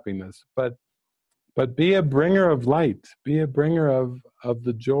eternal happiness. But be a bringer of light. Be a bringer of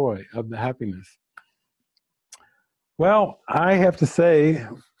the joy, of the happiness. Well, I have to say,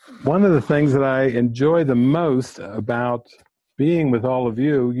 one of the things that I enjoy the most about being with all of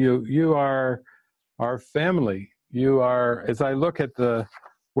you are our family. You are, as I look at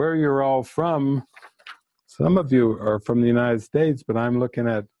where you're all from, some of you are from the United States, but I'm looking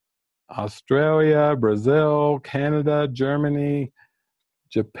at Australia, Brazil, Canada, Germany,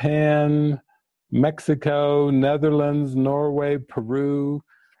 Japan, Mexico, Netherlands, Norway, Peru,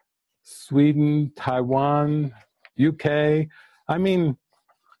 Sweden, Taiwan, UK. I mean,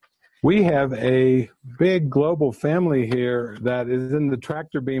 we have a big global family here that is in the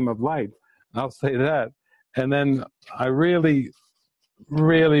tractor beam of light. I'll say that. And then I really,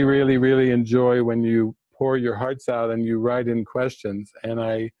 really, really, really enjoy when you pour your hearts out and you write in questions. And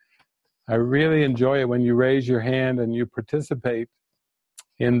I really enjoy it when you raise your hand and you participate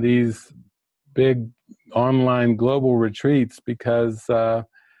in these big online global retreats, because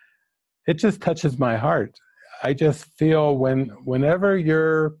it just touches my heart. I just feel whenever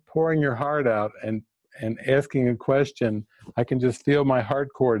you're pouring your heart out and asking a question, I can just feel my heart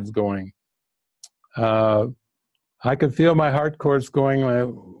chords going. I could feel my heart chords going,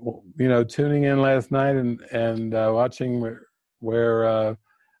 tuning in last night and watching where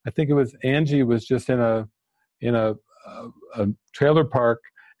I think it was Angie was just in a trailer park,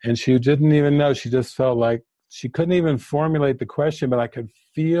 And she didn't even know. She just felt like she couldn't even formulate the question, but I could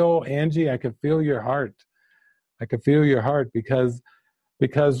feel, Angie, I could feel your heart. I could feel your heart because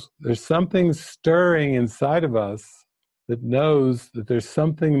there's something stirring inside of us that knows that there's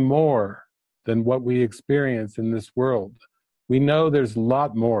something more than what we experience in this world. We know there's a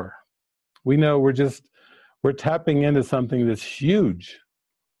lot more. We know we're tapping into something that's huge.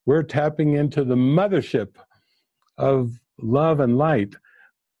 We're tapping into the mothership of love and light.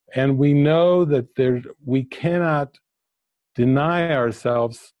 And we know that we cannot deny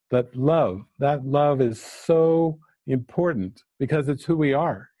ourselves that love is so important because it's who we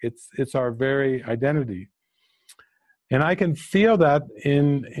are. It's our very identity. And I can feel that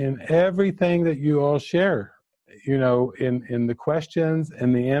in everything that you all share, in the questions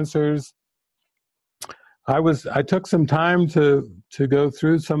and the answers. I took some time to go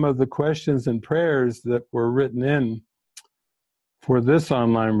through some of the questions and prayers that were written in for this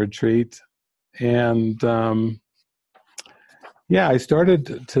online retreat. And I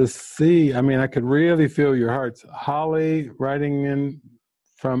started to see, I could really feel your hearts. Holly writing in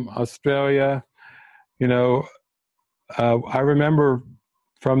from Australia, I remember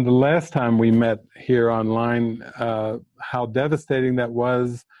from the last time we met here online, how devastating that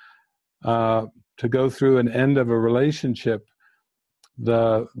was to go through an end of a relationship,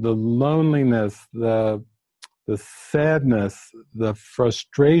 the loneliness, the sadness, the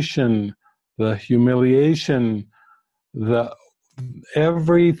frustration, the humiliation,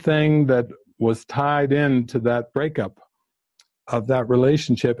 everything that was tied into that breakup of that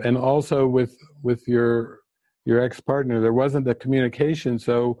relationship, and also with your ex-partner. There wasn't the communication,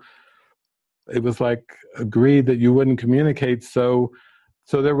 so it was like agreed that you wouldn't communicate. So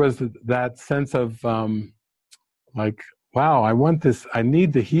there was that sense of like, wow, I want this, I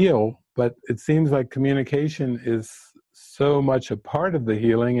need to heal, but it seems like communication is so much a part of the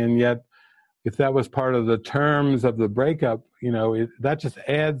healing, and yet if that was part of the terms of the breakup, that just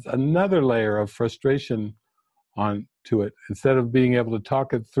adds another layer of frustration onto it. Instead of being able to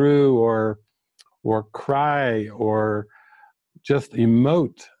talk it through or cry or just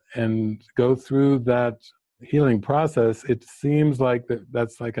emote and go through that healing process, it seems like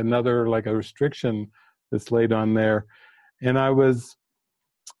that's like another, like a restriction that's laid on there. And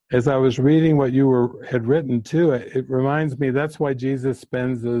as I was reading what you had written too, it reminds me that's why Jesus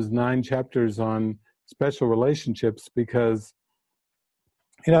spends those 9 chapters on special relationships, because,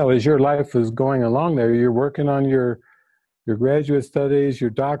 as your life is going along there, you're working on your graduate studies, your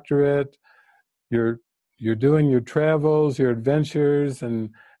doctorate, you're doing your travels, your adventures, and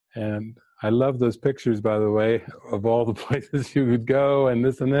I love those pictures, by the way, of all the places you would go and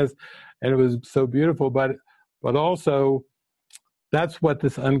this, and it was so beautiful. But also, that's what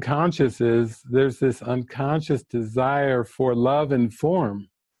this unconscious is. There's this unconscious desire for love and form.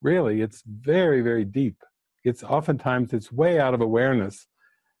 Really, it's very, very deep. It's way out of awareness,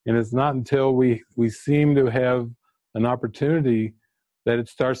 and it's not until we seem to have an opportunity that it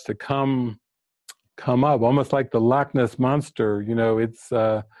starts to come up, almost like the Loch Ness monster.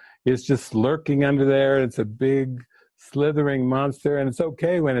 It's just lurking under there. It's a big slithering monster, and it's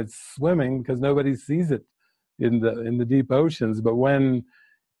okay when it's swimming because nobody sees it in the deep oceans. But when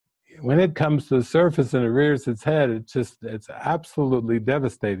it comes to the surface and it rears its head, it's absolutely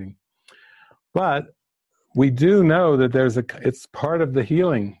devastating. But we do know that it's part of the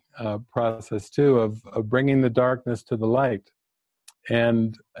healing process too, of bringing the darkness to the light,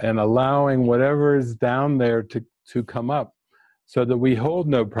 and allowing whatever is down there to come up, so that we hold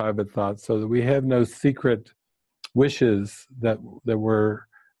no private thoughts, so that we have no secret wishes that we're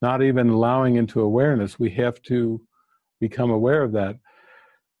not even allowing into awareness. We have to become aware of that.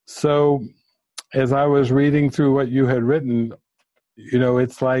 So as I was reading through what you had written,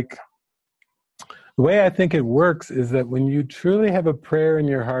 it's like, the way I think it works is that when you truly have a prayer in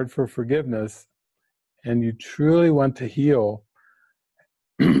your heart for forgiveness and you truly want to heal,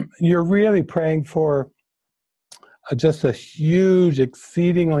 you're really praying for just a huge,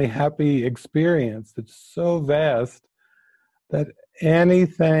 exceedingly happy experience that's so vast that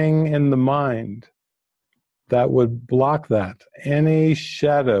anything in the mind that would block that, any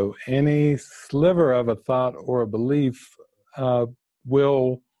shadow, any sliver of a thought or a belief,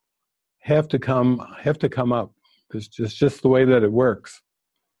 will have to come up. It's just the way that it works.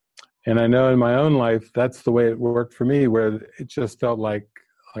 And I know in my own life, that's the way it worked for me, where it just felt like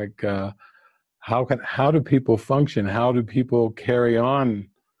how do people function? How do people carry on?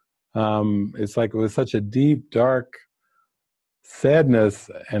 It's like it was such a deep, dark sadness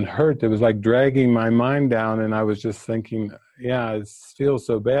and hurt. It was like dragging my mind down, and I was just thinking, yeah, it feels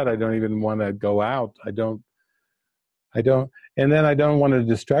so bad. I don't even want to go out. I don't, and then I don't want to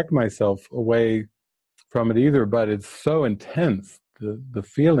distract myself away from it either, but it's so intense. The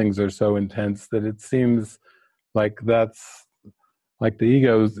feelings are so intense that it seems like that's like the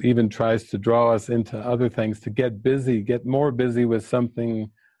ego even tries to draw us into other things, to get busy, get more busy with something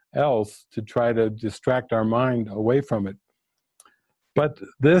else to try to distract our mind away from it. But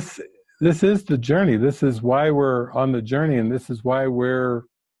this is the journey. This is why we're on the journey, and this is why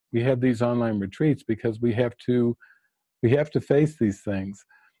we have these online retreats, because we have to face these things.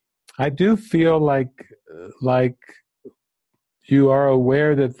 I do feel like you are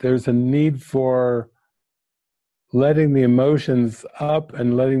aware that there's a need for letting the emotions up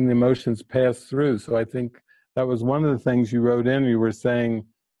and letting the emotions pass through. So I think that was one of the things you wrote in. You were saying,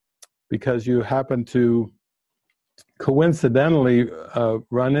 because you happened to coincidentally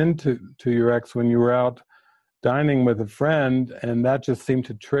run into your ex when you were out dining with a friend, and that just seemed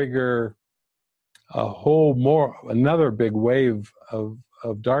to trigger another big wave of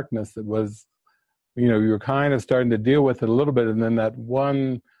darkness that was, you were kind of starting to deal with it a little bit, and then that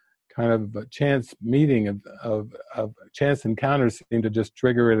one kind of a chance meeting of chance encounters seemed to just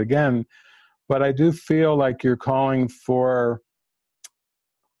trigger it again. But I do feel like you're calling for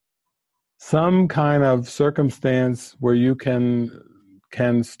some kind of circumstance where you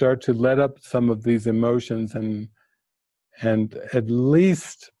can start to let up some of these emotions and at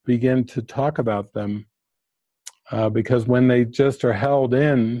least begin to talk about them, because when they just are held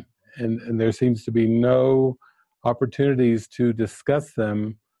in and there seems to be no opportunities to discuss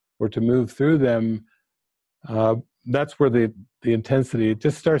them or to move through them, that's where the intensity, it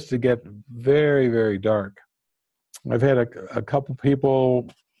just starts to get very, very dark. I've had a couple people,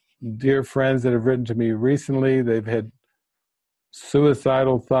 dear friends, that have written to me recently. They've had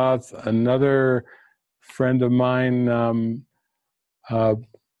suicidal thoughts. Another friend of mine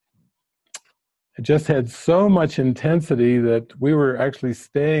just had so much intensity that we were actually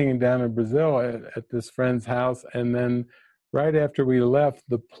staying down in Brazil at this friend's house, and then right after we left,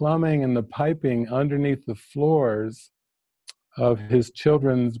 the plumbing and the piping underneath the floors of his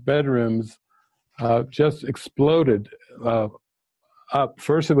children's bedrooms just exploded up.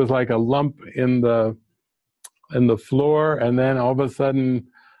 First, it was like a lump in the floor, and then all of a sudden,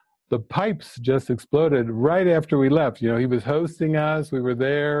 the pipes just exploded right after we left. He was hosting us. We were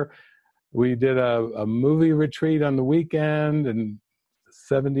there. We did a movie retreat on the weekend, and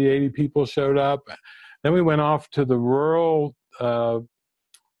 70, 80 people showed up. Then we went off to the rural,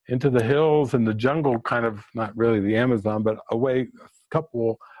 into the hills and the jungle, kind of, not really the Amazon, but away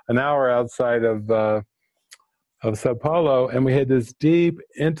an hour outside of Sao Paulo. And we had this deep,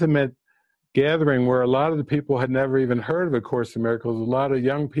 intimate gathering where a lot of the people had never even heard of A Course in Miracles. A lot of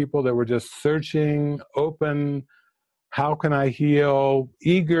young people that were just searching, open, how can I heal,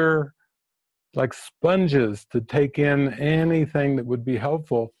 eager, like sponges to take in anything that would be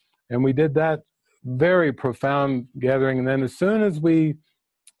helpful. And we did that very profound gathering. And then as soon as we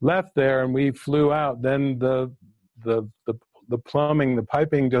left there and we flew out, then the plumbing, the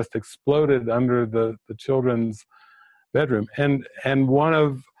piping just exploded under the children's bedroom. And one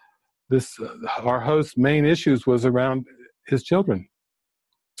of our host's main issues was around his children,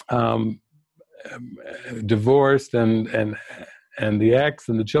 divorced and the ex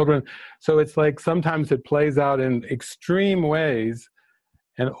and the children. So it's like sometimes it plays out in extreme ways,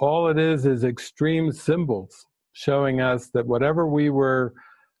 and all it is extreme symbols showing us that whatever we were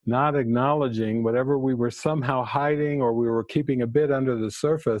not acknowledging, whatever we were somehow hiding or we were keeping a bit under the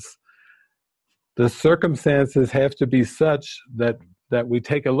surface, the circumstances have to be such that we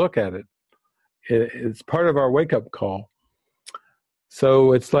take a look at it. It's part of our wake-up call.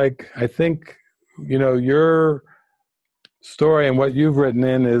 So it's like, I think, your story and what you've written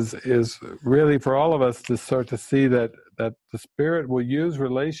in is really for all of us to start to see that the Spirit will use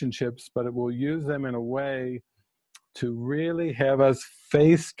relationships, but it will use them in a way to really have us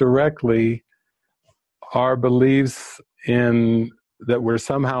face directly our beliefs in that we're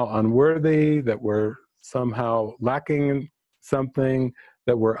somehow unworthy, that we're somehow lacking something,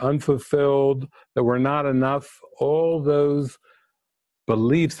 that we're unfulfilled, that we're not enough. All those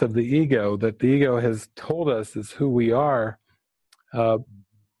beliefs of the ego that the ego has told us is who we are,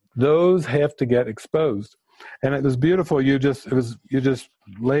 those have to get exposed. And it was beautiful. You just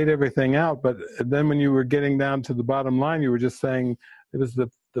laid everything out. But then when you were getting down to the bottom line, you were just saying it was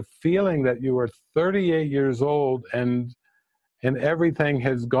the feeling that you were 38 years old and everything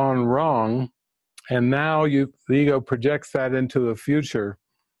has gone wrong. And now the ego projects that into the future,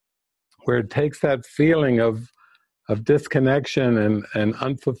 where it takes that feeling of disconnection and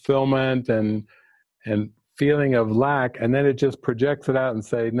unfulfillment and feeling of lack, and then it just projects it out and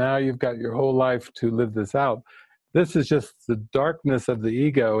say, now you've got your whole life to live this out. this is just the darkness of the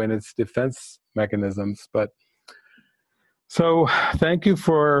ego and its defense mechanisms. But so thank you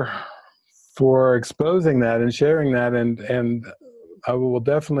for exposing that and sharing that, and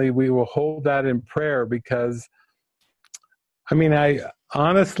we will hold that in prayer, because I mean, I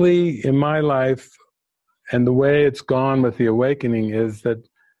honestly, in my life and the way it's gone with the awakening, is that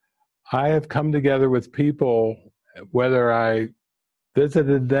I have come together with people, whether I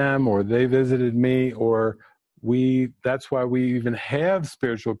visited them or they visited me, or that's why we even have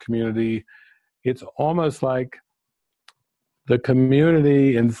spiritual community. It's almost like the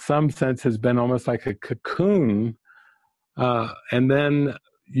community in some sense has been almost like a cocoon. And then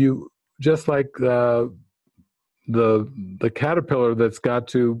you, just like the caterpillar that's got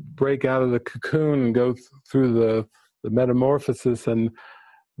to break out of the cocoon and go through the metamorphosis and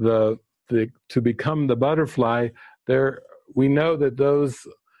to become the butterfly, we know that those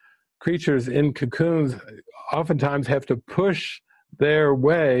creatures in cocoons oftentimes have to push their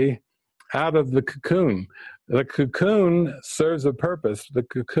way out of the cocoon. The cocoon serves a purpose. The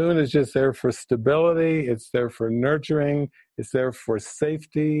cocoon is just there for stability, it's there for nurturing, it's there for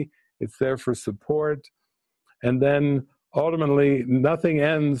safety, it's there for support. And then ultimately, nothing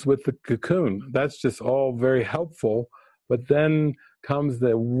ends with the cocoon. That's just all very helpful. But then comes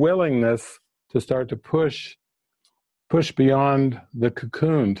the willingness to start to push beyond the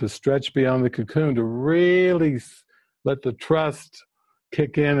cocoon, to stretch beyond the cocoon, to really let the trust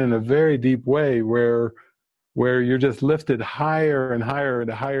kick in a very deep way, where you're just lifted higher and higher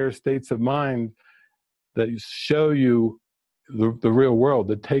into higher states of mind that show you the real world,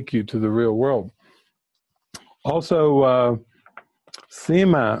 that take you to the real world. Also,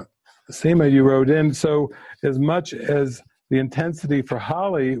 Seema, you wrote in, so as much as the intensity for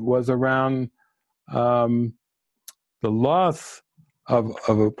Holly was around the loss of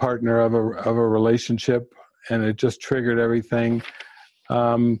a partner, of a relationship, and it just triggered everything.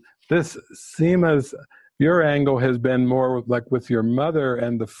 This Seema's, your angle has been more like with your mother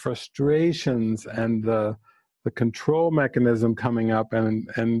and the frustrations and the control mechanism coming up,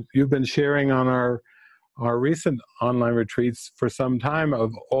 and you've been sharing on our recent online retreats for some time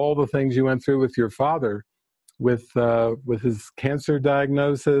of all the things you went through with your father, with his cancer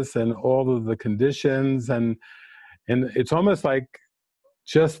diagnosis and all of the conditions, and it's almost like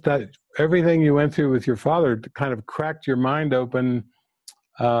just that everything you went through with your father kind of cracked your mind open,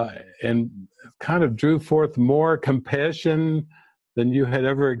 and kind of drew forth more compassion than you had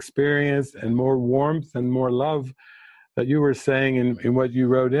ever experienced, and more warmth and more love, that you were saying in what you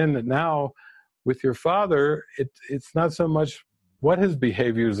wrote in, that now with your father, it's not so much what his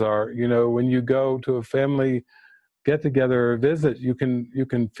behaviors are. You know, when you go to a family get together or visit, you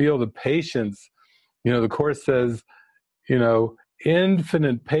can feel the patience. You know, the Course says, you know,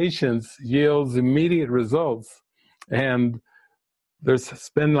 infinite patience yields immediate results. And there's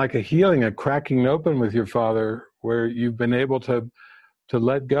been like a healing, a cracking open with your father, where you've been able to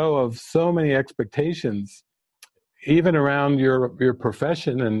let go of so many expectations, even around your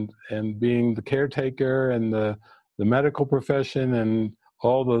profession and being the caretaker and the medical profession and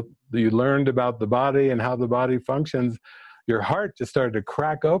all the you learned about the body and how the body functions. Your heart just started to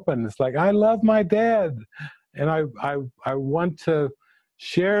crack open. It's like, I love my dad, and I want to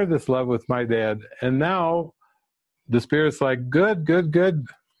share this love with my dad. And now the Spirit's like, good,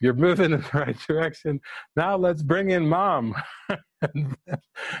 you're moving in the right direction. Now let's bring in mom.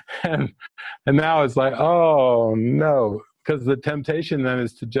 and now it's like, oh no, because the temptation then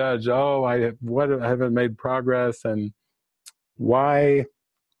is to judge. Oh, I haven't made progress, and why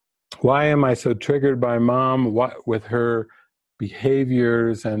am I so triggered by mom? What with her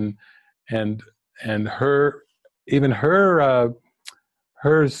behaviors and her, even her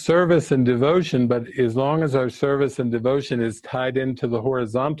service and devotion. But as long as our service and devotion is tied into the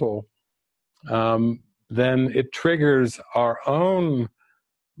horizontal, then it triggers our own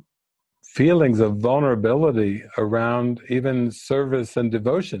feelings of vulnerability around even service and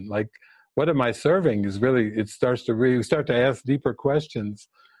devotion. Like, what am I serving? Is really, it starts to really start to ask deeper questions.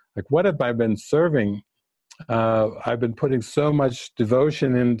 Like, what have I been serving? I've been putting so much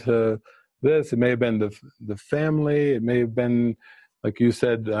devotion into this. It may have been the family. It may have been, like you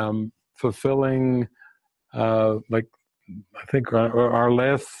said, fulfilling. Like, I think our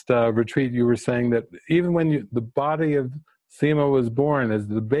last retreat, you were saying that even when the body of Seema was born, as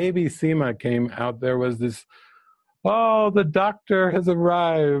the baby Seema came out, there was this, oh, the doctor has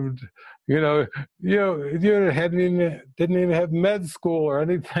arrived. You didn't even have med school or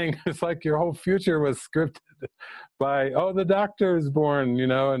anything. It's like your whole future was scripted by, oh, the doctor is born,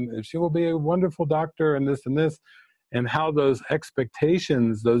 and she will be a wonderful doctor and this, and how those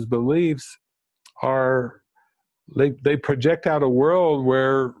expectations, those beliefs are they project out a world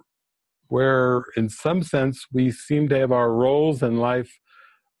where in some sense we seem to have our roles in life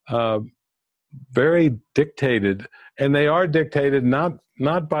uh, very dictated, and they are dictated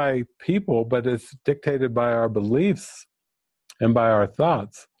not by people, but it's dictated by our beliefs and by our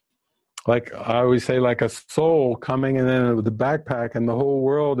thoughts. Like I always say, like a soul coming in then with a backpack, and the whole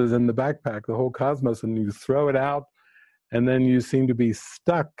world is in the backpack, the whole cosmos, and you throw it out, and then you seem to be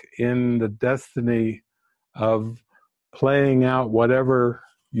stuck in the destiny of playing out whatever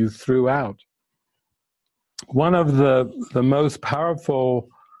you threw out. One of the most powerful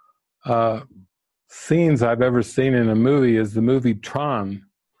scenes I've ever seen in a movie is the movie Tron,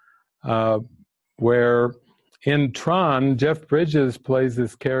 where in Tron, Jeff Bridges plays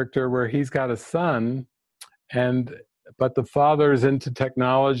this character where he's got a son, but the father's into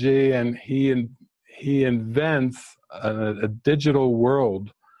technology, and he invents a digital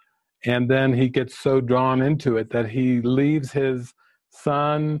world, and then he gets so drawn into it that he leaves his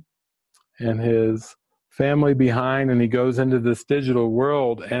son and his family behind, and he goes into this digital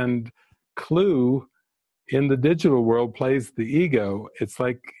world. And Clue in the digital world plays the ego. It's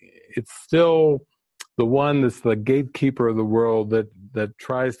like it's still the one that's the gatekeeper of the world that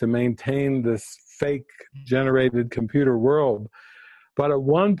tries to maintain this fake generated computer world. But at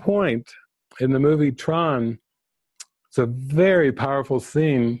one point in the movie Tron, it's a very powerful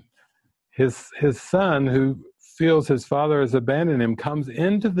scene. His son, who feels his father has abandoned him, comes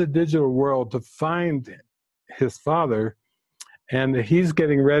into the digital world to find his father, and he's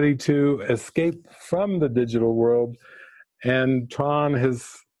getting ready to escape from the digital world, and Tron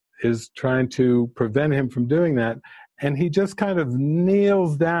is trying to prevent him from doing that. And he just kind of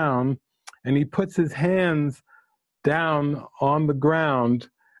kneels down, and he puts his hands down on the ground,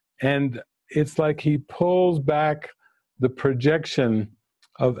 and it's like he pulls back the projection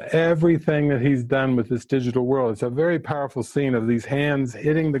of everything that he's done with this digital world. It's a very powerful scene of these hands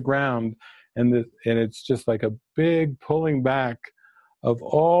hitting the ground, and it's just like a big pulling back of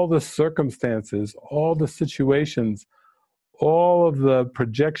all the circumstances, all the situations, all of the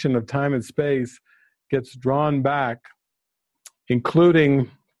projection of time and space gets drawn back, including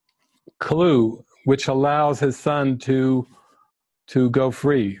Clue, which allows his son to go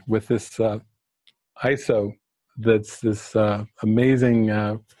free with this ISO that's this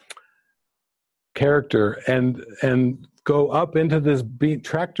amazing character, and go up into this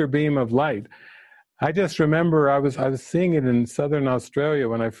tractor beam of light. I just remember I was seeing it in Southern Australia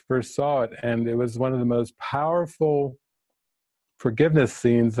when I first saw it, and it was one of the most powerful forgiveness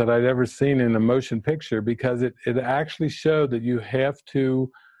scenes that I'd ever seen in a motion picture, because it actually showed that you have to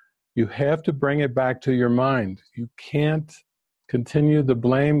bring it back to your mind. You can't continue the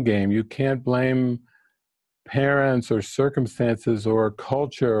blame game. You can't blame parents or circumstances or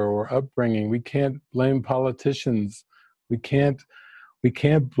culture or upbringing. We can't blame politicians. We can't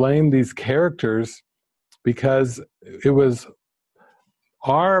blame these characters, because it was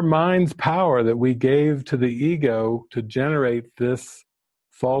our mind's power that we gave to the ego to generate this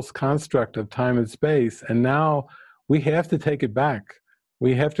false construct of time and space. And now we have to take it back.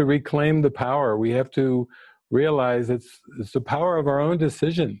 We have to reclaim the power. We have to realize it's the power of our own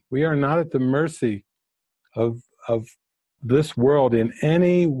decision. We are not at the mercy of this world in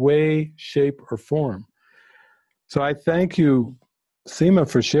any way, shape, or form. So I thank you, Seema,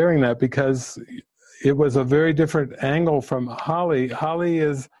 for sharing that, because it was a very different angle from Holly. Holly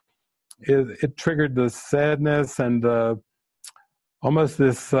it triggered the sadness and almost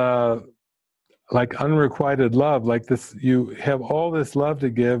this like unrequited love, like this. You have all this love to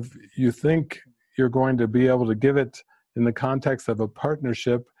give. You think you're going to be able to give it in the context of a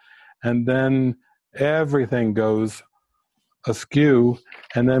partnership, and then everything goes askew.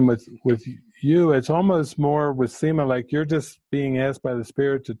 And then with you, it's almost more with Seema, like you're just being asked by the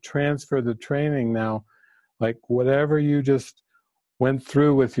Spirit to transfer the training now, like whatever you just went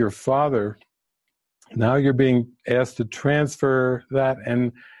through with your father, now you're being asked to transfer that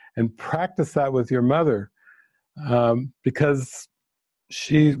and practice that with your mother, because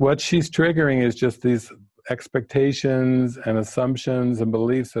what she's triggering is just these expectations and assumptions and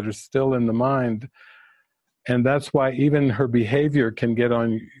beliefs that are still in the mind. And that's why even her behavior can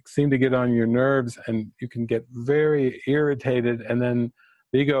seem to get on your nerves, and you can get very irritated. And then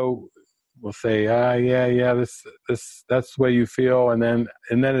the ego will say, yeah, this that's the way you feel. And then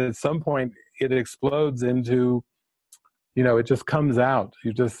at some point it explodes into, it just comes out.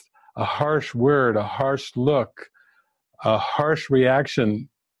 You just, a harsh word, a harsh look, a harsh reaction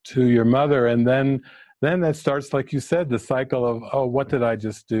to your mother. And then that starts, like you said, the cycle of, oh, what did I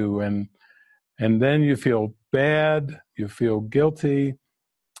just do? And then you feel bad, you feel guilty,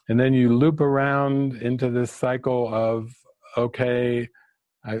 And then you loop around into this cycle of, okay,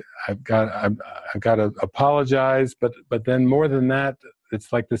 I've got to apologize, but then more than that,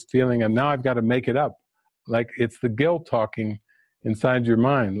 it's like this feeling of now I've got to make it up. Like it's the guilt talking inside your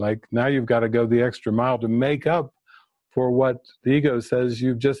mind. Like now you've got to go the extra mile to make up for what the ego says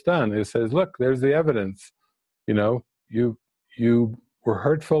you've just done. It says, look, there's the evidence. You know, you were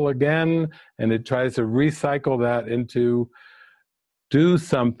hurtful again, and it tries to recycle that into do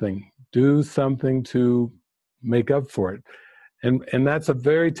something to make up for it. And that's a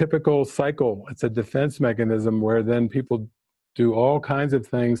very typical cycle. It's a defense mechanism where then people do all kinds of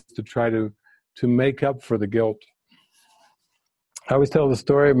things to try to make up for the guilt. I always tell the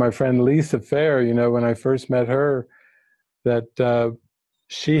story of my friend Lisa Fair, you know, when I first met her, that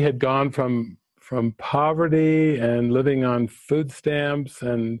she had gone from poverty and living on food stamps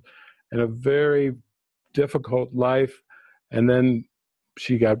and a very difficult life, and then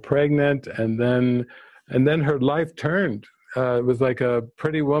she got pregnant, and then her life turned. It was like a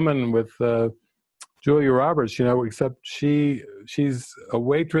Pretty Woman with Julia Roberts, you know, except she's a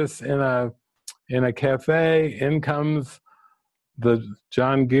waitress in a cafe. In comes the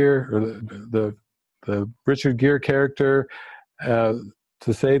John Gere, or the Richard Gere character,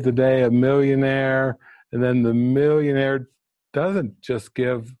 to save the day, a millionaire, and then the millionaire doesn't just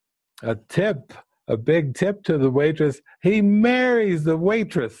give a big tip to the waitress. He marries the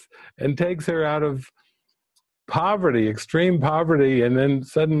waitress and takes her out of poverty, extreme poverty, and then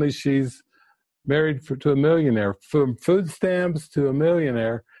suddenly she's married to a millionaire, from food stamps to a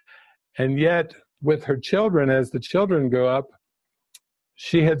millionaire. And yet, with her children, as the children grow up,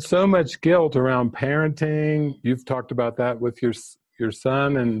 she had so much guilt around parenting. You've talked about that with your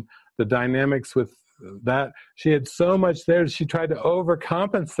son and the dynamics with that. She had so much there. She tried to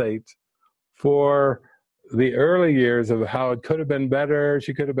overcompensate for the early years of how it could have been better.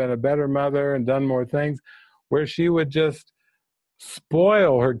 She could have been a better mother and done more things, where she would just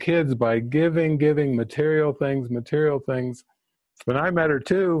spoil her kids by giving material things. When I met her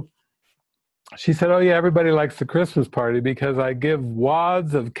too, she said, oh yeah, everybody likes the Christmas party because I give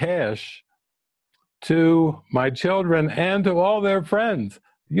wads of cash to my children and to all their friends.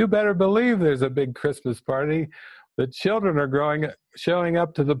 You better believe there's a big Christmas party. The children are showing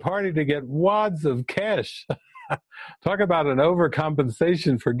up to the party to get wads of cash. Talk about an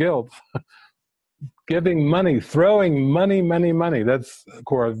overcompensation for guilt. Giving money, throwing money. That's, of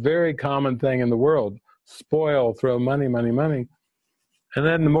course, a very common thing in the world. Spoil, throw money. And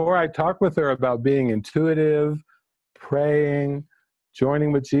then the more I talk with her about being intuitive, praying,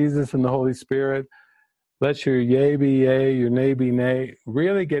 joining with Jesus and the Holy Spirit, let your yea be yea, your nay be nay,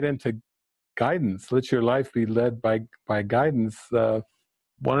 really get into guidance. Let your life be led by guidance.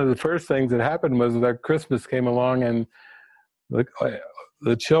 One of the first things that happened was that Christmas came along, and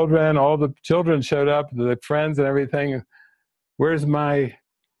the children, all the children showed up, the friends and everything. Where's my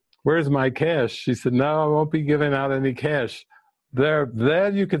cash? She said, no, I won't be giving out any cash.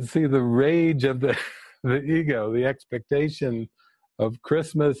 Then you can see the rage of the ego, the expectation of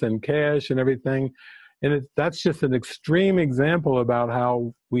Christmas and cash and everything. And that's just an extreme example about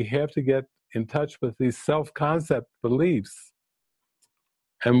how we have to get in touch with these self-concept beliefs.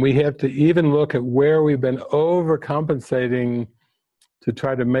 And we have to even look at where we've been overcompensating to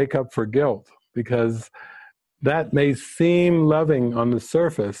try to make up for guilt, because that may seem loving on the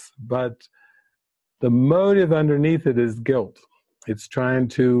surface, but the motive underneath it is guilt. It's trying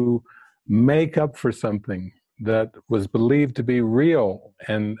to make up for something that was believed to be real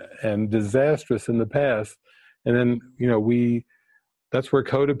and disastrous in the past. And then, you know, that's where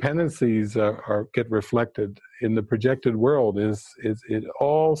codependencies get reflected in the projected world. It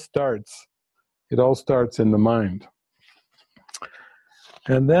all starts in the mind.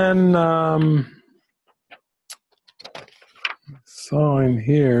 And then saw in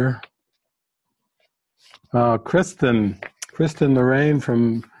here Kristen Lorraine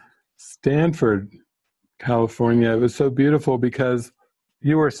from Stanford, California. It was so beautiful because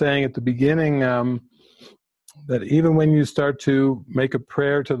you were saying at the beginning that even when you start to make a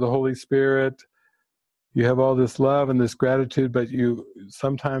prayer to the Holy Spirit, you have all this love and this gratitude, but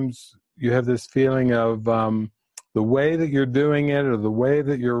sometimes you have this feeling of the way that you're doing it or the way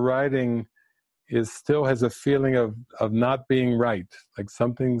that you're writing still has a feeling of not being right, like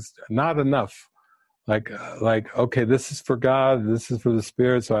something's not enough. Like, okay, this is for God, this is for the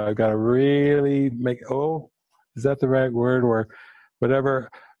Spirit, so I've got to really is that the right word, or whatever,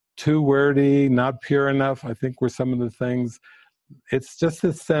 too wordy, not pure enough, I think were some of the things. It's just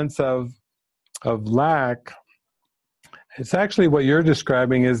this sense of lack. It's actually what you're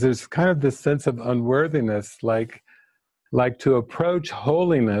describing is there's kind of this sense of unworthiness, like like to approach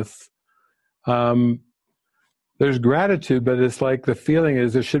holiness, there's gratitude, but it's like the feeling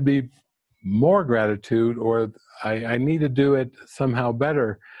is there should be more gratitude, or I need to do it somehow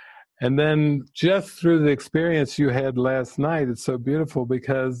better. And then just through the experience you had last night, it's so beautiful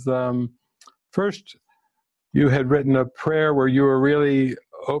because first you had written a prayer where you were really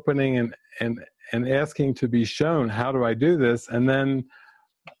opening and asking to be shown, how do I do this? And then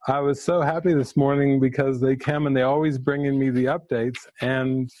I was so happy this morning because they come and they always bring in me the updates,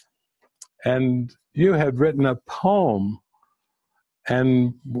 and you had written a poem,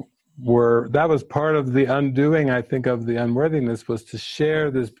 and that was part of the undoing, I think, of the unworthiness, was to share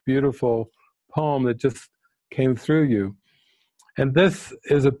this beautiful poem that just came through you. And this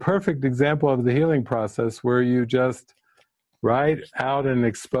is a perfect example of the healing process, where you just write out and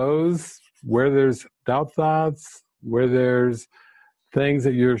expose where there's doubt thoughts, where there's things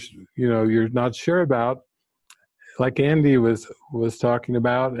that you're not sure about, like Andy was talking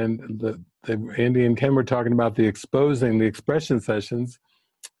about, and Andy and Ken were talking about the exposing, the expression sessions.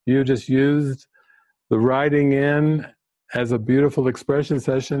 You just used the writing in as a beautiful expression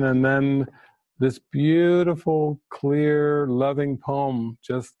session, and then this beautiful, clear, loving poem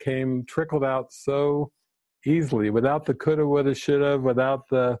just trickled out so easily, without the coulda, woulda, shoulda, without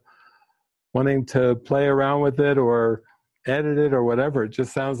the wanting to play around with it or edit it or whatever. It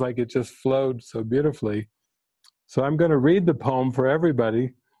just sounds like it just flowed so beautifully. So I'm going to read the poem for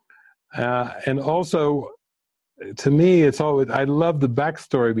everybody. And also, to me, I love the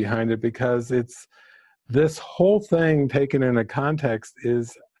backstory behind it, because it's this whole thing taken in a context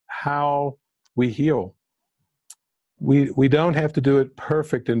is how we heal. We don't have to do it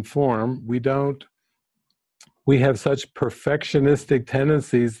perfect in form. We have such perfectionistic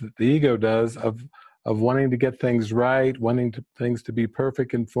tendencies that the ego does of wanting to get things right, wanting things to be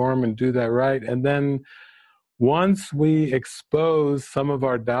perfect in form and do that right. And then once we expose some of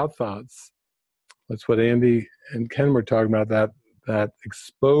our doubt thoughts, that's what Andy and Ken were talking about, that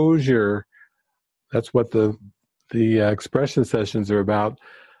exposure, that's what the expression sessions are about.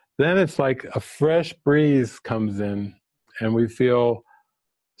 Then it's like a fresh breeze comes in, and we feel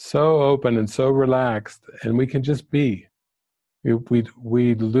so open and so relaxed, and we can just be.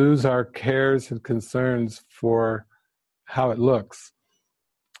 We lose our cares and concerns for how it looks.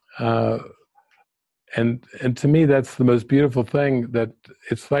 And to me, that's the most beautiful thing. That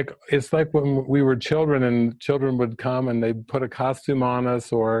it's like when we were children, and children would come and they'd put a costume on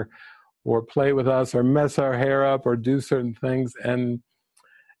us, or play with us, or mess our hair up, or do certain things, and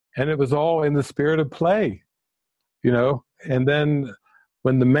it was all in the spirit of play, And then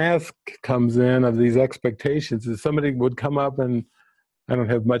when the mask comes in of these expectations, if somebody would come up, and I don't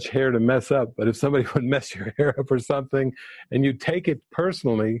have much hair to mess up, but if somebody would mess your hair up or something, and you take it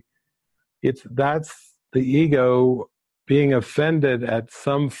personally, that's the ego being offended at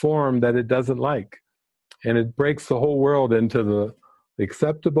some form that it doesn't like. And it breaks the whole world into the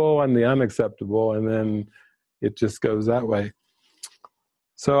acceptable and the unacceptable, and then it just goes that way.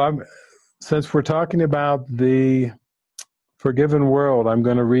 So since we're talking about the forgiven world, I'm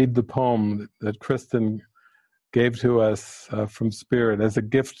going to read the poem that Kristen gave to us from Spirit as a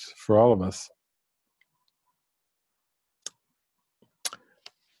gift for all of us,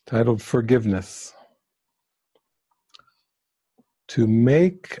 titled Forgiveness. To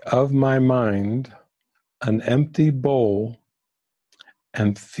make of my mind an empty bowl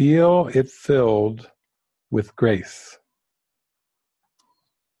and feel it filled with grace.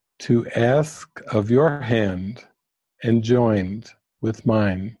 To ask of your hand enjoined with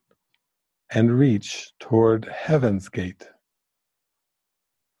mine and reach toward heaven's gate.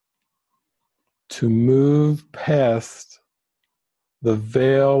 To move past the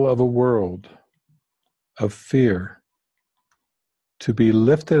veil of a world of fear, to be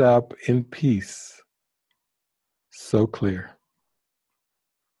lifted up in peace so clear.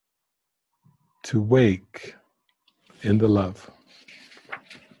 To wake in the love.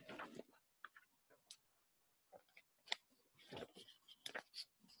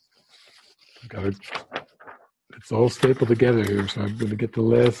 It's all stapled together here, so I'm going to get the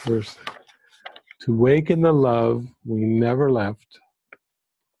last verse. To wake in the love we never left,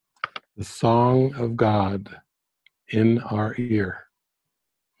 the song of God in our ear.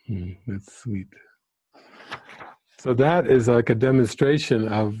 That's sweet. So that is like a demonstration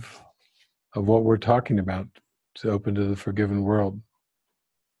of what we're talking about, to open to the forgiven world.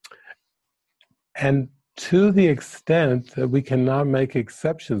 And to the extent that we cannot make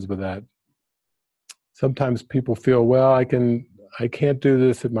exceptions with that. Sometimes people feel, well, I can't do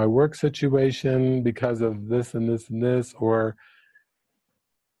this at my work situation because of this and this and this, or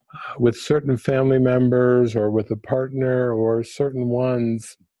with certain family members or with a partner or certain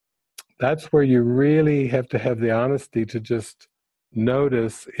ones, that's where you really have to have the honesty to just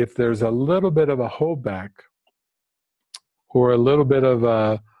notice if there's a little bit of a holdback or a little bit of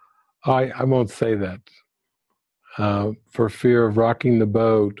a, I won't say that, for fear of rocking the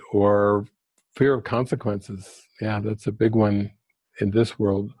boat or fear of consequences. Yeah, that's a big one in this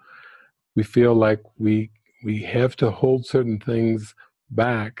world. We feel like we have to hold certain things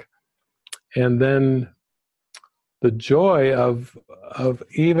back. And then the joy of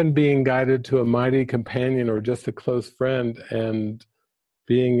even being guided to a mighty companion or just a close friend and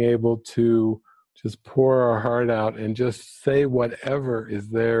being able to just pour our heart out and just say whatever is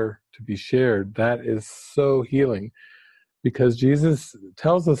there to be shared, that is so healing. Because Jesus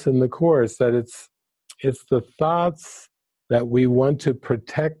tells us in the Course that it's the thoughts that we want to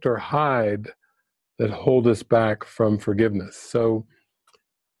protect or hide that hold us back from forgiveness. So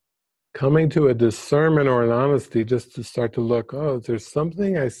coming to a discernment or an honesty just to start to look, oh, there's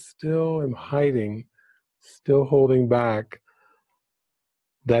something I still am hiding, still holding back,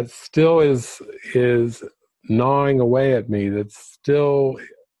 that still is gnawing away at me,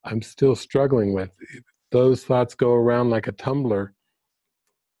 I'm still struggling with. Those thoughts go around like a tumbler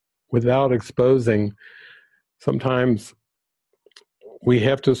without exposing. Sometimes we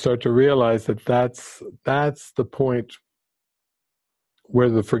have to start to realize that that's the point where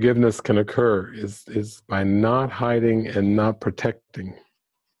the forgiveness can occur, is by not hiding and not protecting.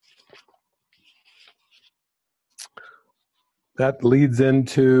 That leads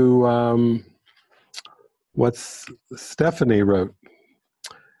into what Stephanie wrote,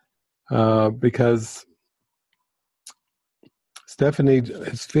 because Stephanie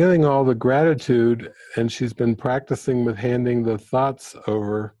is feeling all the gratitude, and she's been practicing with handing the thoughts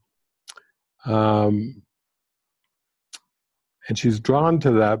over, and she's drawn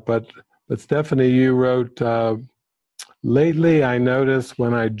to that. But Stephanie, you wrote, lately I notice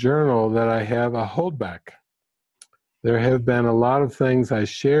when I journal that I have a holdback. There have been a lot of things I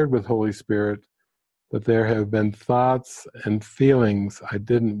shared with Holy Spirit, but there have been thoughts and feelings I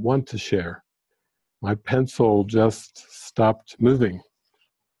didn't want to share. My pencil just stopped moving.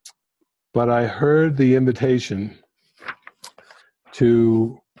 But I heard the invitation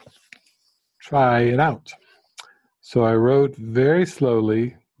to try it out. So I wrote very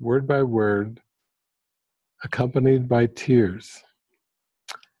slowly, word by word, accompanied by tears.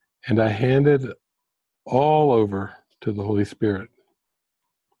 And I handed all over to the Holy Spirit.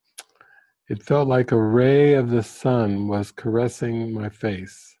 It felt like a ray of the sun was caressing my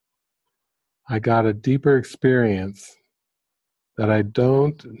face. I got a deeper experience that I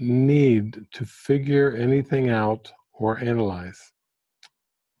don't need to figure anything out or analyze.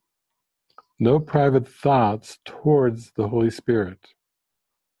 No private thoughts towards the Holy Spirit.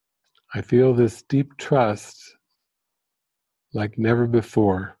 I feel this deep trust like never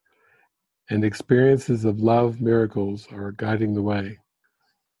before, and experiences of love miracles are guiding the way.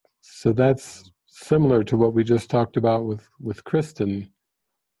 So that's similar to what we just talked about with Kristen,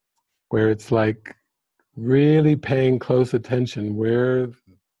 where it's like really paying close attention where,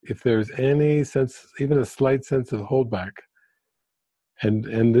 if there's any sense, even a slight sense of holdback.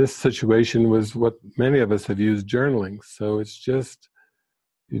 And this situation was what many of us have used, journaling. So it's just,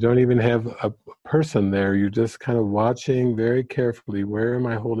 you don't even have a person there. You're just kind of watching very carefully, where am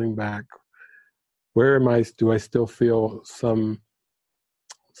I holding back? Do I still feel some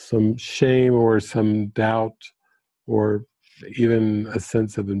shame or some doubt or even a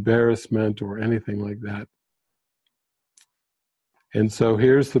sense of embarrassment or anything like that? And so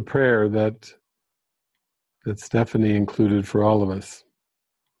here's the prayer that Stephanie included for all of us.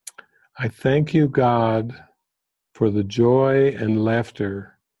 I thank you, God, for the joy and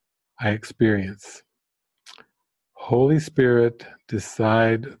laughter I experience. Holy Spirit,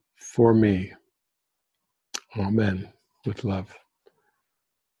 decide for me. Amen. With love.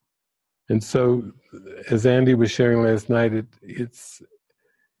 And so, as Andy was sharing last night, it's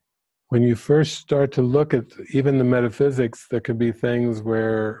when you first start to look at even the metaphysics, there can be things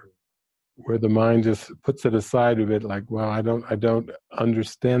where the mind just puts it aside a bit, like, well, I don't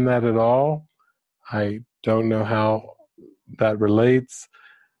understand that at all. I don't know how that relates.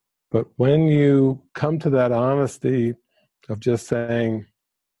 But when you come to that honesty of just saying,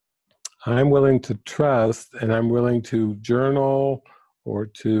 I'm willing to trust and I'm willing to journal or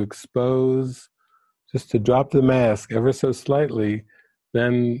to expose, just to drop the mask ever so slightly,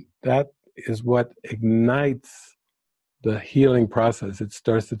 then that is what ignites the healing process. It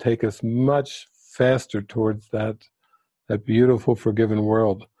starts to take us much faster towards that beautiful forgiven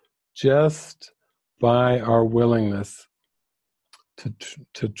world, just by our willingness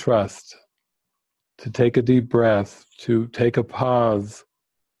to trust, to take a deep breath, to take a pause.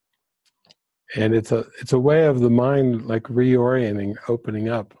 And it's a way of the mind like reorienting, opening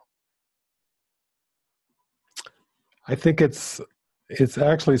up. I think it's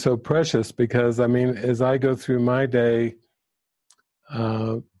actually so precious because, I mean, as I go through my day,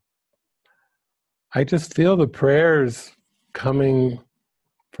 I just feel the prayers coming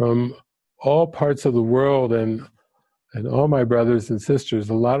from all parts of the world and all my brothers and sisters.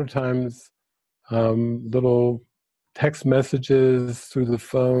 A lot of times, little text messages through the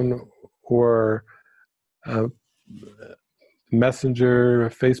phone or Messenger,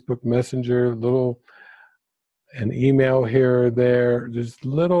 Facebook Messenger, an email here or there, just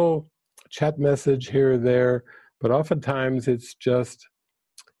little chat message here or there, but oftentimes it's just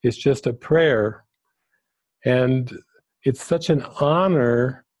a prayer. And it's such an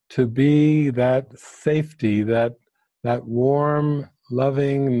honor to be that safety, that warm,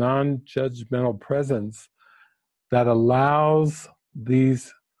 loving, non-judgmental presence that allows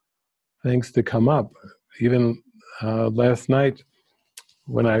these things to come up. Even last night,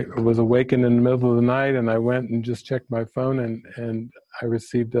 when I was awakened in the middle of the night and I went and just checked my phone and I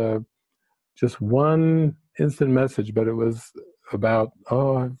received just one instant message, but it was about,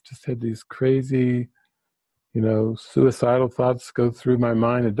 I've just had these crazy, suicidal thoughts go through my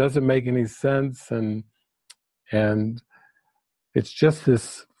mind. It doesn't make any sense. And it's just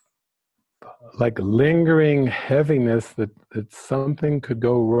this like lingering heaviness that something could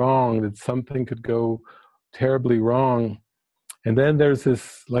go wrong, that something could go terribly wrong. And then there's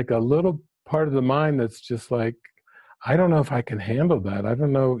this like a little part of the mind that's just like, I don't know if I can handle that. I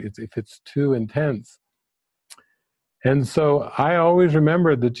don't know if it's too intense. And so I always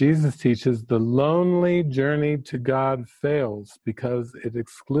remember that Jesus teaches the lonely journey to God fails because it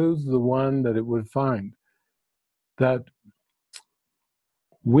excludes the one that it would find. That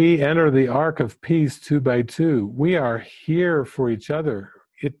we enter the ark of peace 2 by 2. We are here for each other.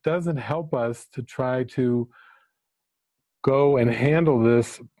 It doesn't help us to try to go and handle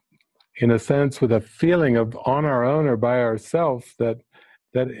this in a sense with a feeling of on our own or by ourselves, that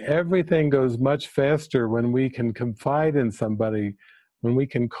everything goes much faster when we can confide in somebody, when we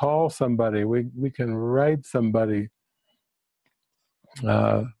can call somebody, we can write somebody.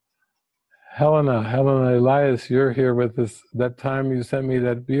 Helena Elias, you're here with us. That time you sent me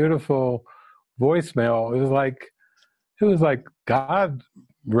that beautiful voicemail. It was like God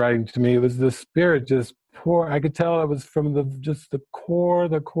writing to me. It was the Spirit just pour. I could tell it was from the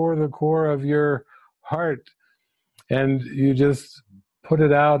core of your heart, and you just put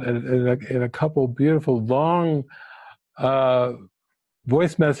it out in a couple beautiful long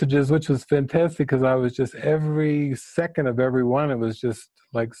voice messages, which was fantastic because I was just every second of every one. It was just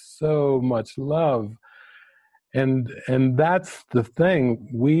like so much love, and that's the thing.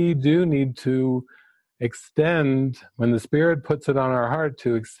 We do need to extend when the Spirit puts it on our heart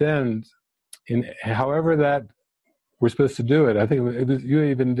to extend in however that we're supposed to do it. I think you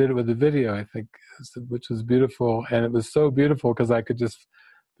even did it with the video, I think, which was beautiful. And it was so beautiful because I could just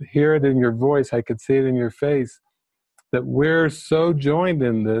hear it in your voice. I could see it in your face that we're so joined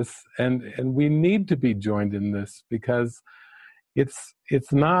in this, and we need to be joined in this because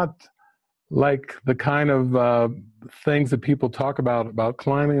it's not like the kind of things that people talk about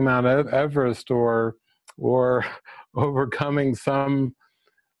climbing Mount Everest or overcoming some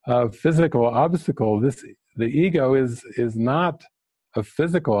physical obstacle. The ego is not a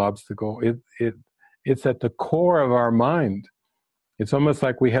physical obstacle. It's at the core of our mind. It's almost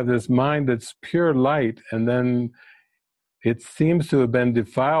like we have this mind that's pure light, and then it seems to have been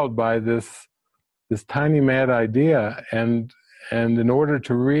defiled by this tiny mad idea. And in order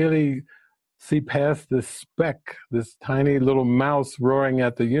to really see past this speck, this tiny little mouse roaring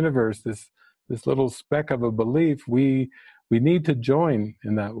at the universe, this little speck of a belief, we need to join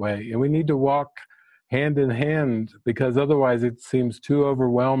in that way, and we need to walk hand in hand, because otherwise it seems too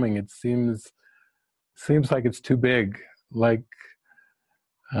overwhelming. It seems like it's too big. Like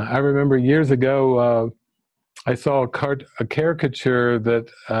I remember years ago, I saw a caricature that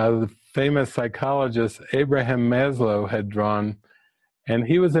the famous psychologist Abraham Maslow had drawn, and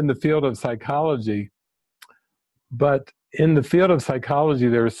he was in the field of psychology. But in the field of psychology,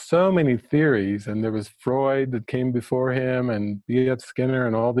 there were so many theories, and there was Freud that came before him, and B.F. Skinner,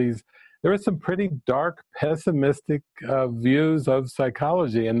 and all these. There were some pretty dark, pessimistic views of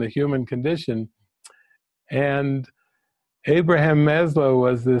psychology and the human condition. And Abraham Maslow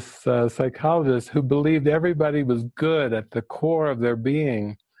was this psychologist who believed everybody was good at the core of their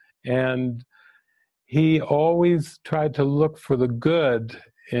being. And he always tried to look for the good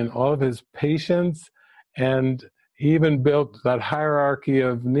in all of his patients, and he even built that hierarchy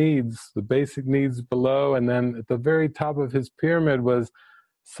of needs, the basic needs below, and then at the very top of his pyramid was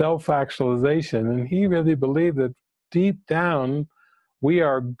self-actualization. And he really believed that deep down, we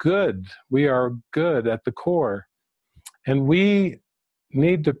are good. We are good at the core. And we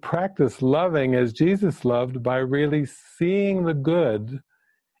need to practice loving as Jesus loved by really seeing the good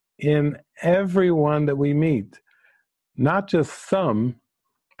in everyone that we meet. Not just some,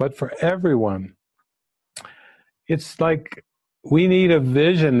 but for everyone. It's like we need a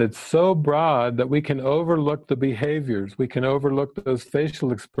vision that's so broad that we can overlook the behaviors. We can overlook those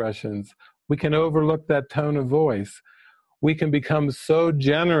facial expressions. We can overlook that tone of voice. We can become so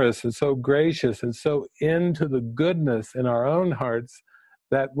generous and so gracious and so into the goodness in our own hearts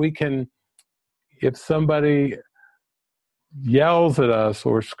that we can, if somebody yells at us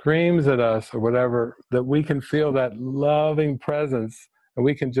or screams at us or whatever, that we can feel that loving presence, and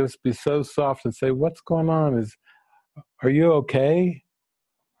we can just be so soft and say, what's going on? Are you okay?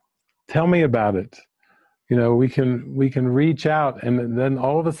 Tell me about it. You know, we can reach out, and then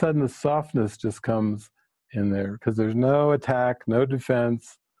all of a sudden the softness just comes in there because there's no attack, no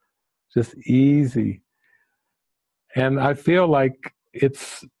defense, just easy. And I feel like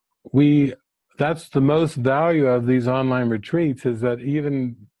that's the most value of these online retreats, is that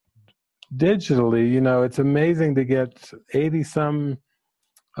even digitally, you know, it's amazing to get 80 some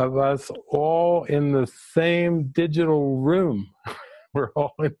of us all in the same digital room.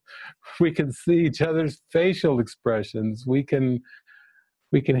 We can see each other's facial expressions. We can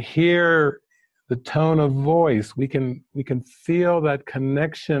hear the tone of voice. We can feel that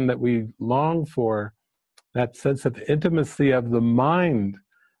connection that we long for, that sense of intimacy of the mind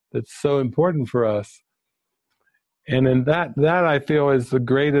that's so important for us. And in that I feel is the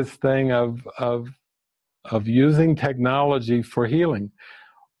greatest thing of using technology for healing.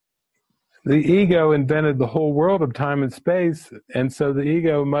 The ego invented the whole world of time and space, and so the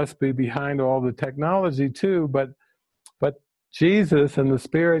ego must be behind all the technology too, but Jesus and the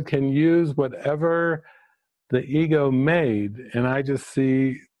Spirit can use whatever the ego made. And I just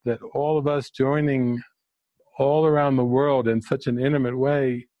see that all of us joining all around the world in such an intimate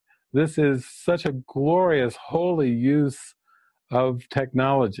way, this is such a glorious, holy use of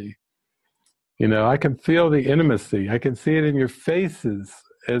technology. You know, I can feel the intimacy. I can see it in your faces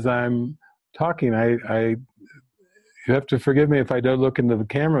as I'm talking. You have to forgive me if I don't look into the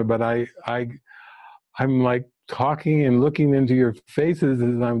camera, but I'm like talking and looking into your faces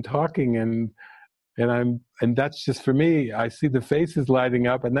as I'm talking, and that's just, for me, I see the faces lighting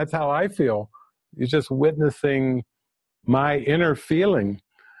up, and that's how I feel. You're just witnessing my inner feeling,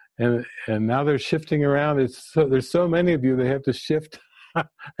 and now they're shifting around. There's so many of you. They have to shift.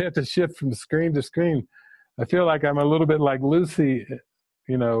 They have to shift from screen to screen. I feel like I'm a little bit like Lucy,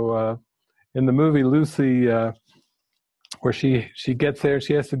 you know, in the movie Lucy, where she gets there,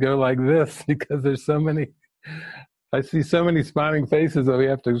 she has to go like this because there's so many. I see so many smiling faces that we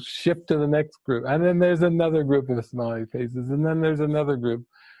have to shift to the next group, and then there's another group of smiling faces, and then there's another group,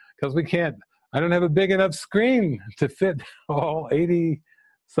 because we can't. I don't have a big enough screen to fit all 80,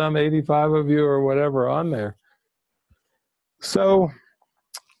 some 85 of you or whatever on there. So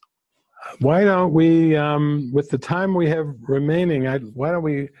why don't we, with the time we have remaining, why don't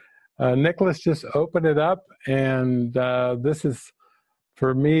we, Nicholas, just open it up? And this is,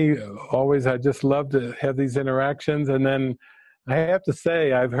 for me, always, I just love to have these interactions. And then I have to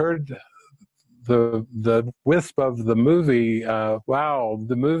say, I've heard the wisp of the movie. Wow,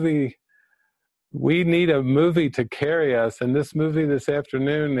 the movie. We need a movie to carry us, and this movie this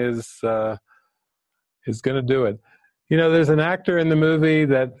afternoon is going to do it. You know, there's an actor in the movie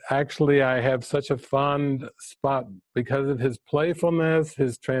that actually I have such a fond spot because of his playfulness,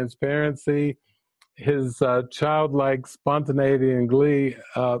 his transparency, his childlike spontaneity and glee,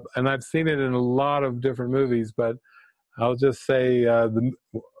 and I've seen it in a lot of different movies, but I'll just say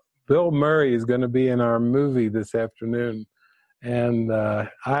Bill Murray is going to be in our movie this afternoon. And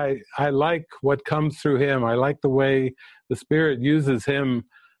I like what comes through him. I like the way the Spirit uses him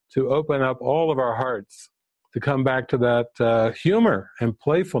to open up all of our hearts, to come back to that humor and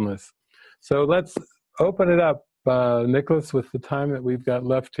playfulness. So let's open it up, Nicholas, with the time that we've got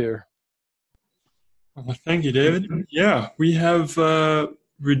left here. Thank you, David. Yeah, we have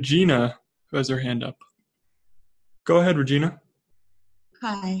Regina who has her hand up. Go ahead, Regina.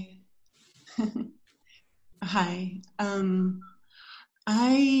 Hi. Hi. I'm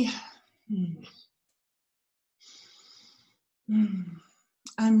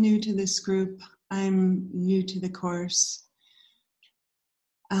new to this group. I'm new to the course.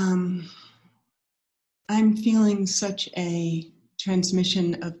 I'm feeling such a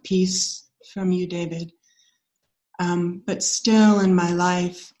transmission of peace from you, David. But still in my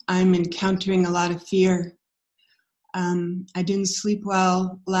life, I'm encountering a lot of fear. I didn't sleep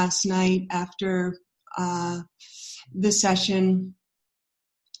well last night after the session.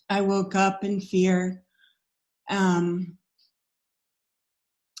 I woke up in fear.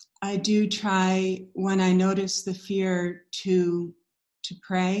 I do try, when I notice the fear, to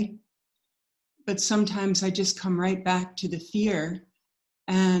pray, but sometimes I just come right back to the fear.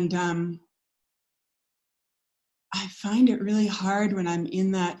 And I find it really hard when I'm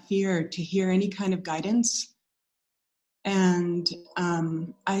in that fear to hear any kind of guidance. And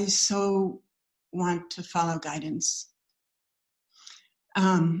I so want to follow guidance.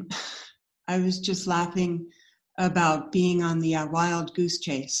 I was just laughing about being on the wild goose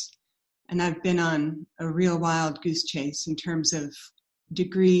chase. And I've been on a real wild goose chase in terms of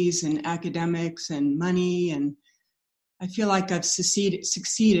degrees and academics and money. And I feel like I've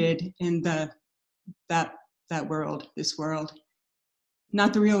succeeded in that world, this world,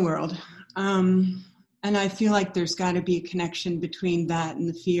 not the real world. And I feel like there's got to be a connection between that and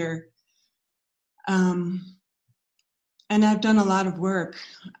the fear. And I've done a lot of work.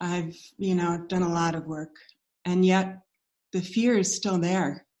 I've done a lot of work. And yet the fear is still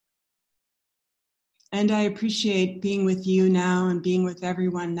there. And I appreciate being with you now and being with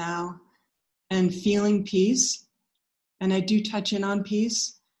everyone now and feeling peace. And I do touch in on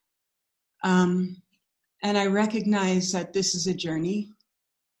peace. And I recognize that this is a journey.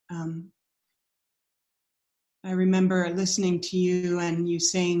 I remember listening to you and you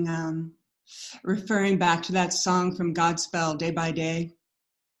saying, referring back to that song from Godspell, Day by Day,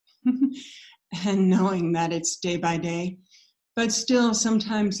 and knowing that it's day by day. But still,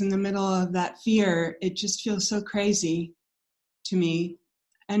 sometimes in the middle of that fear, it just feels so crazy to me.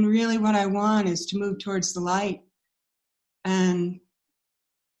 And really what I want is to move towards the light and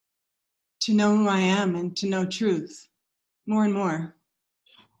to know who I am and to know truth more and more.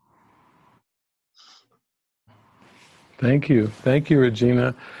 Thank you. Thank you,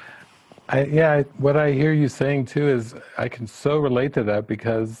 Regina. What I hear you saying too is I can so relate to that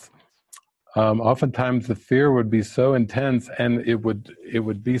because oftentimes the fear would be so intense and it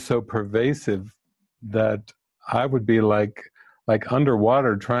would be so pervasive that I would be like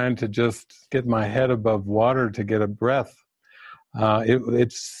underwater trying to just get my head above water to get a breath.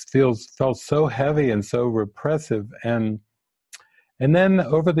 It felt so heavy and so repressive, and then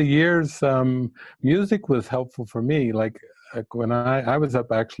over the years, music was helpful for me. Like when I was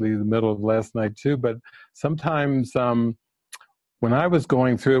up actually in the middle of last night too, but sometimes when I was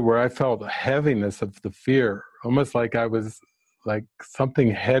going through it where I felt heaviness of the fear, almost like I was like something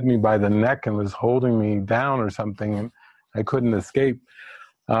had me by the neck and was holding me down or something, and I couldn't escape.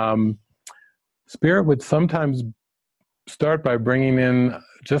 Spirit would sometimes start by bringing in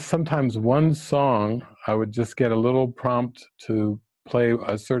just sometimes one song. I would just get a little prompt to play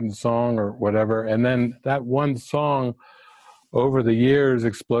a certain song or whatever, and then that one song over the years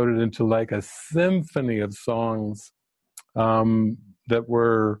exploded into like a symphony of songs that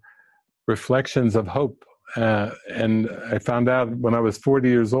were reflections of hope. And I found out when I was 40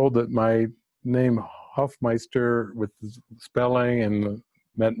 years old that my name Hofmeister with spelling and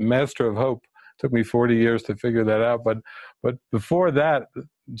meant Master of Hope. It took me 40 years to figure that out. But before that,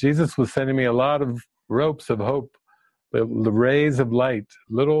 Jesus was sending me a lot of ropes of hope, the rays of light,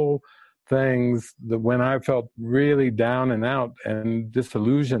 little things that when I felt really down and out and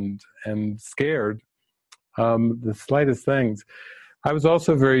disillusioned and scared, the slightest things. I was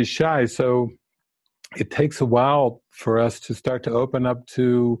also very shy, so it takes a while for us to start to open up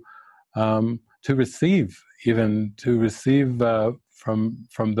to receive, even to receive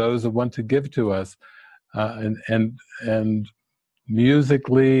from those that want to give to us, and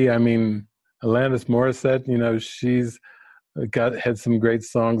musically. I mean, Alanis Morissette. She's had some great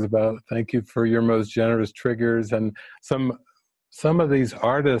songs about "Thank you for your most generous triggers," and some of these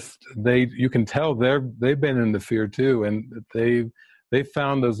artists, you can tell they've been in the fear too, and they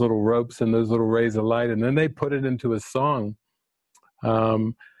found those little ropes and those little rays of light, and then they put it into a song.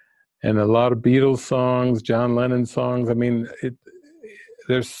 And a lot of Beatles songs, John Lennon songs. I mean,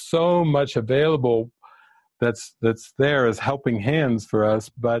 there's so much available that's there as helping hands for us,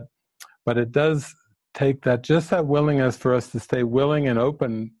 but it does take that willingness for us to stay willing and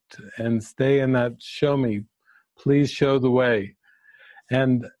open and stay in that show me, please show the way.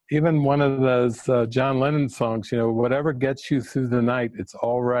 And even one of those John Lennon songs, whatever gets you through the night, it's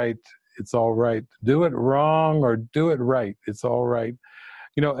all right. It's all right. Do it wrong or do it right. It's all right.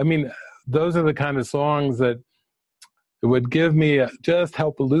 I mean, those are the kind of songs that would give me just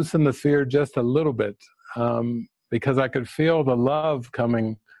help loosen the fear just a little bit, because I could feel the love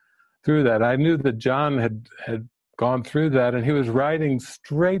coming through that. I knew that John had gone through that, and he was writing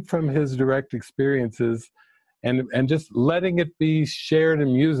straight from his direct experiences, and just letting it be shared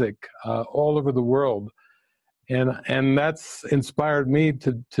in music all over the world. And that's inspired me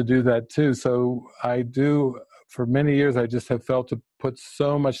to do that too. So I do, for many years, I just have felt to put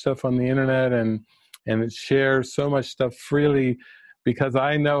so much stuff on the internet and share so much stuff freely, because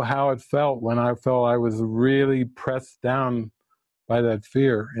I know how it felt when I felt I was really pressed down by that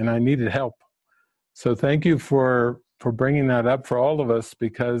fear and I needed help. So thank you for bringing that up for all of us,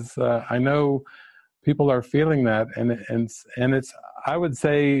 because I know people are feeling that, and it's, I would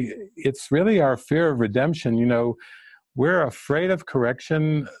say it's really our fear of redemption. You know, we're afraid of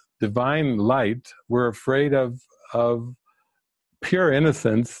correction, divine light. We're afraid of pure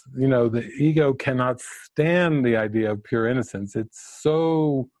innocence. You know, the ego cannot stand the idea of pure innocence. It's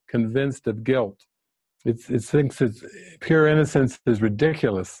so convinced of guilt. It thinks pure innocence is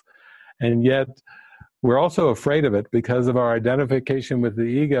ridiculous, and yet we're also afraid of it because of our identification with the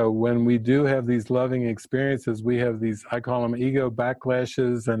ego. When we do have these loving experiences, we have these, I call them ego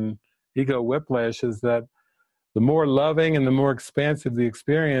backlashes and ego whiplashes, that the more loving and the more expansive the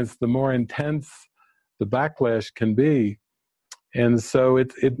experience, the more intense the backlash can be. And so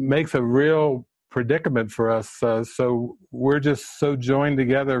it makes a real predicament for us. So we're just so joined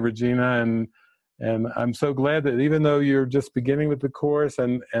together, Regina, and I'm so glad that even though you're just beginning with the course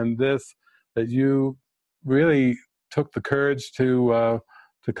and this, that you really took the courage to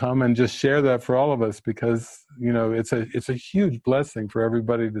come and just share that for all of us, because you know it's a huge blessing for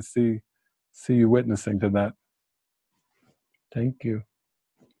everybody to see you witnessing to that. Thank you.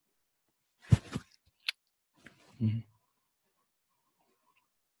 Mm-hmm.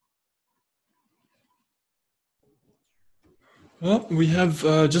 Well, we have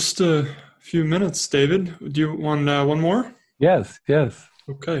just a few minutes, David. Do you want one more? Yes.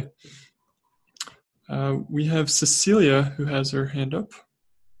 Okay. We have Cecilia who has her hand up.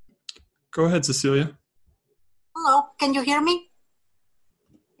 Go ahead, Cecilia. Hello, can you hear me?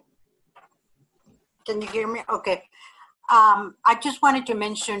 Can you hear me? Okay. I just wanted to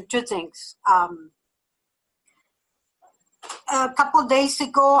mention two things. A couple of days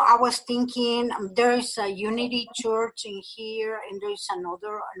ago, I was thinking there is a Unity Church in here, and there is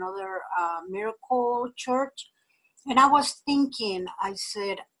another Miracle Church, and I was thinking, I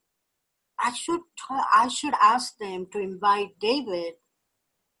said, I should ask them to invite David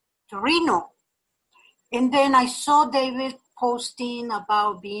to Reno. And then I saw David posting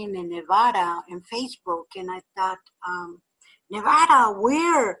about being in Nevada in Facebook, and I thought, Nevada,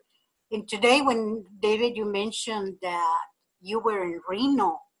 where? And today when, David, you mentioned that you were in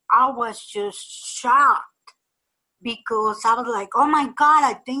Reno, I was just shocked, because I was like, oh my God,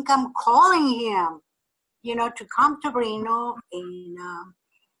 I think I'm calling him, to come to Reno and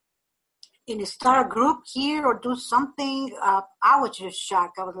start a group here or do something. I was just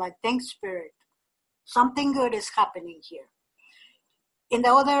shocked. I was like, thanks, Spirit. Something good is happening here. And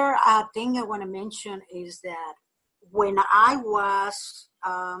the other thing I want to mention is that when I was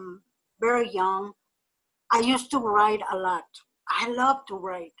very young, I used to write a lot. I love to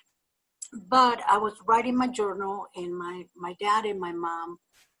write. But I was writing my journal, and my dad and my mom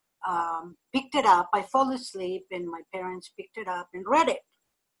picked it up. I fell asleep, and my parents picked it up and read it.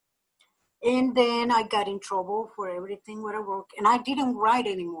 And then I got in trouble for everything where I work, and I didn't write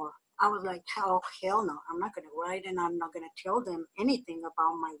anymore. I was like, oh, hell no, I'm not going to write, and I'm not going to tell them anything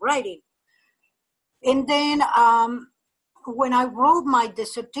about my writing. And then when I wrote my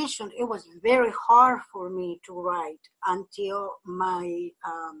dissertation, it was very hard for me to write until my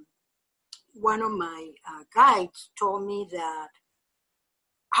one of my guides told me that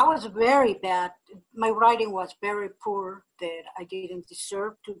I was very bad. My writing was very poor, that I didn't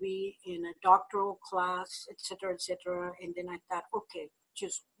deserve to be in a doctoral class, etc., etc. And then I thought, okay,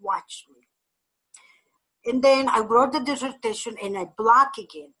 just watch me. And then I wrote the dissertation, and I block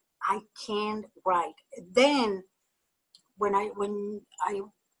again. I can't write. Then when I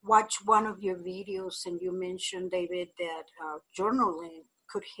watched one of your videos and you mentioned, David, that journaling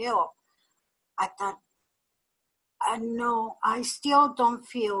could help, I thought, no, I still don't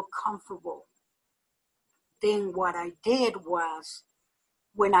feel comfortable. Then what I did was,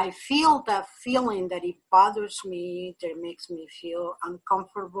 when I feel that feeling that it bothers me, that makes me feel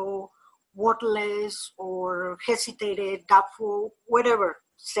uncomfortable, worthless, or hesitated, doubtful, whatever,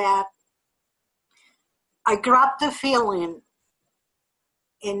 sad, I grab the feeling,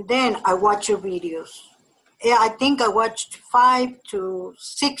 and then I watch your videos. Yeah, I think I watched 5 to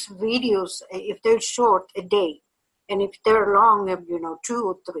 6 videos, if they're short, a day. And if they're long, 2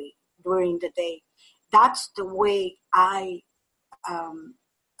 or 3 during the day. That's the way I've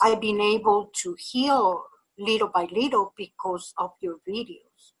been able to heal, little by little because of your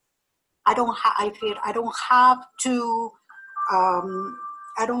videos. I feel I don't have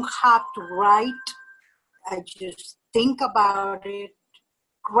to write. I just think about it,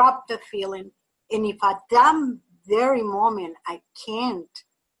 grab the feeling, and if at that very moment I can't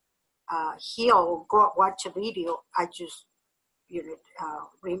hear or go watch a video, I just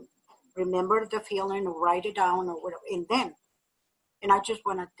remember the feeling or write it down or whatever, and I just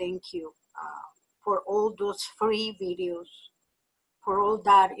want to thank you for all those free videos, for all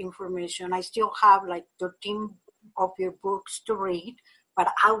that information. I still have like 13 of your books to read, but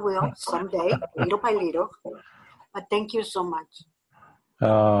I will someday, little by little. But thank you so much.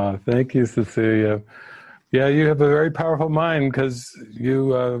 Thank you, Cecilia. Yeah, you have a very powerful mind because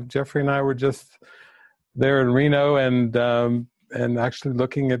you, Jeffrey and I were just there in Reno and actually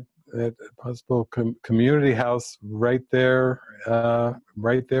looking at a possible community house right there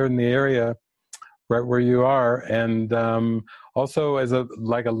in the area, right where you are, and also as a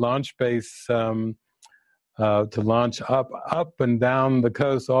launch base to launch up and down the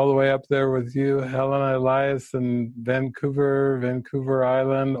coast, all the way up there with you, Helena Elias, and Vancouver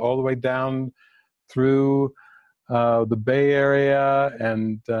Island, all the way down through the Bay Area,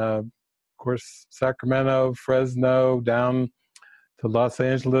 and of course Sacramento, Fresno, down to Los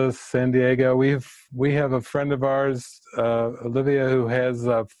Angeles, San Diego. We have a friend of ours, Olivia, who has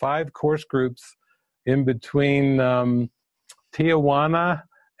 5 course groups in between Tijuana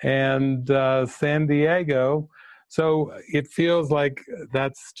and San Diego. So it feels like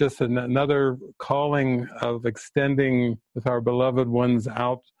that's just another calling of extending with our beloved ones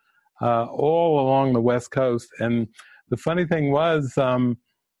out all along the West Coast. And the funny thing was,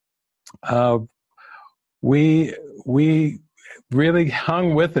 we really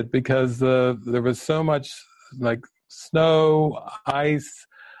hung with it because there was so much like snow, ice,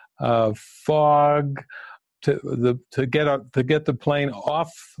 fog to get the plane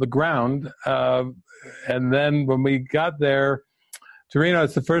off the ground, and then when we got there to Reno,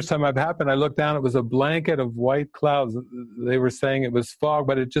 it's the first time I've happened. I looked down; it was a blanket of white clouds. They were saying it was fog,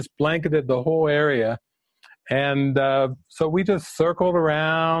 but it just blanketed the whole area. And so we just circled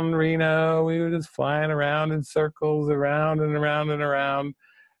around Reno. We were just flying around in circles, around and around and around.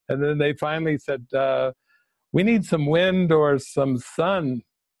 And then they finally said, we need some wind or some sun.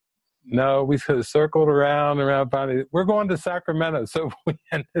 No, we sort of circled around. Finally, we're going to Sacramento. So we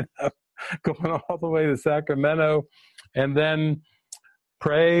ended up going all the way to Sacramento, and then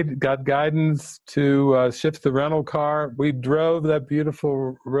prayed, got guidance to shift the rental car. We drove that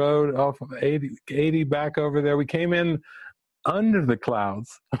beautiful road off of 80 back over there. We came in under the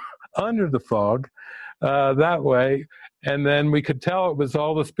clouds, under the fog, that way. And then we could tell it was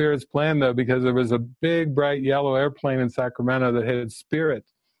all the Spirit's plan, though, because there was a big, bright yellow airplane in Sacramento that had Spirit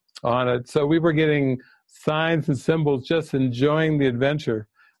on it. So we were getting signs and symbols, just enjoying the adventure.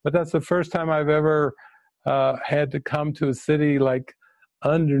 But that's the first time I've ever had to come to a city like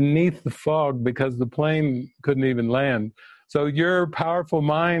underneath the fog because the plane couldn't even land. So your powerful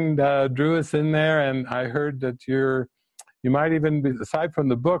mind drew us in there, and I heard that you might even be, aside from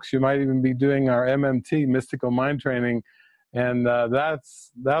the books, you might even be doing our MMT, Mystical Mind Training, and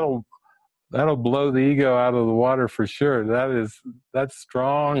that'll blow the ego out of the water for sure. That's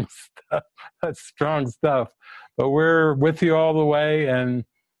strong stuff. That's strong stuff. But we're with you all the way, and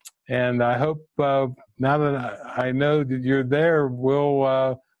I hope now that I know that you're there,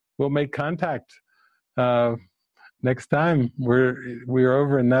 we'll make contact next time we're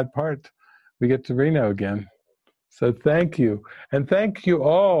over in that part. We get to Reno again. So thank you, and thank you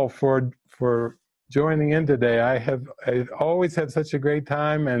all for joining in today. I always have such a great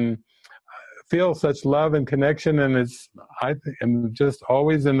time and feel such love and connection, and I am just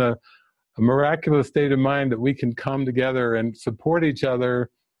always in a miraculous state of mind that we can come together and support each other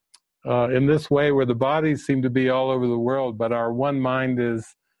in this way, where the bodies seem to be all over the world, but our one mind is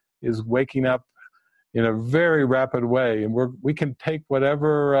waking up in a very rapid way, and we can take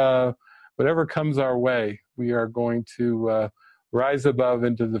whatever comes our way. We are going to rise above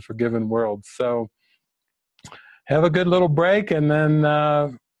into the forgiven world. So have a good little break, and then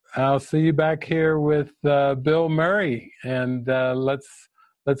I'll see you back here with Bill Murray, and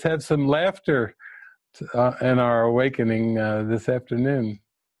let's have some laughter in our awakening this afternoon.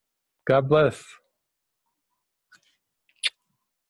 God bless.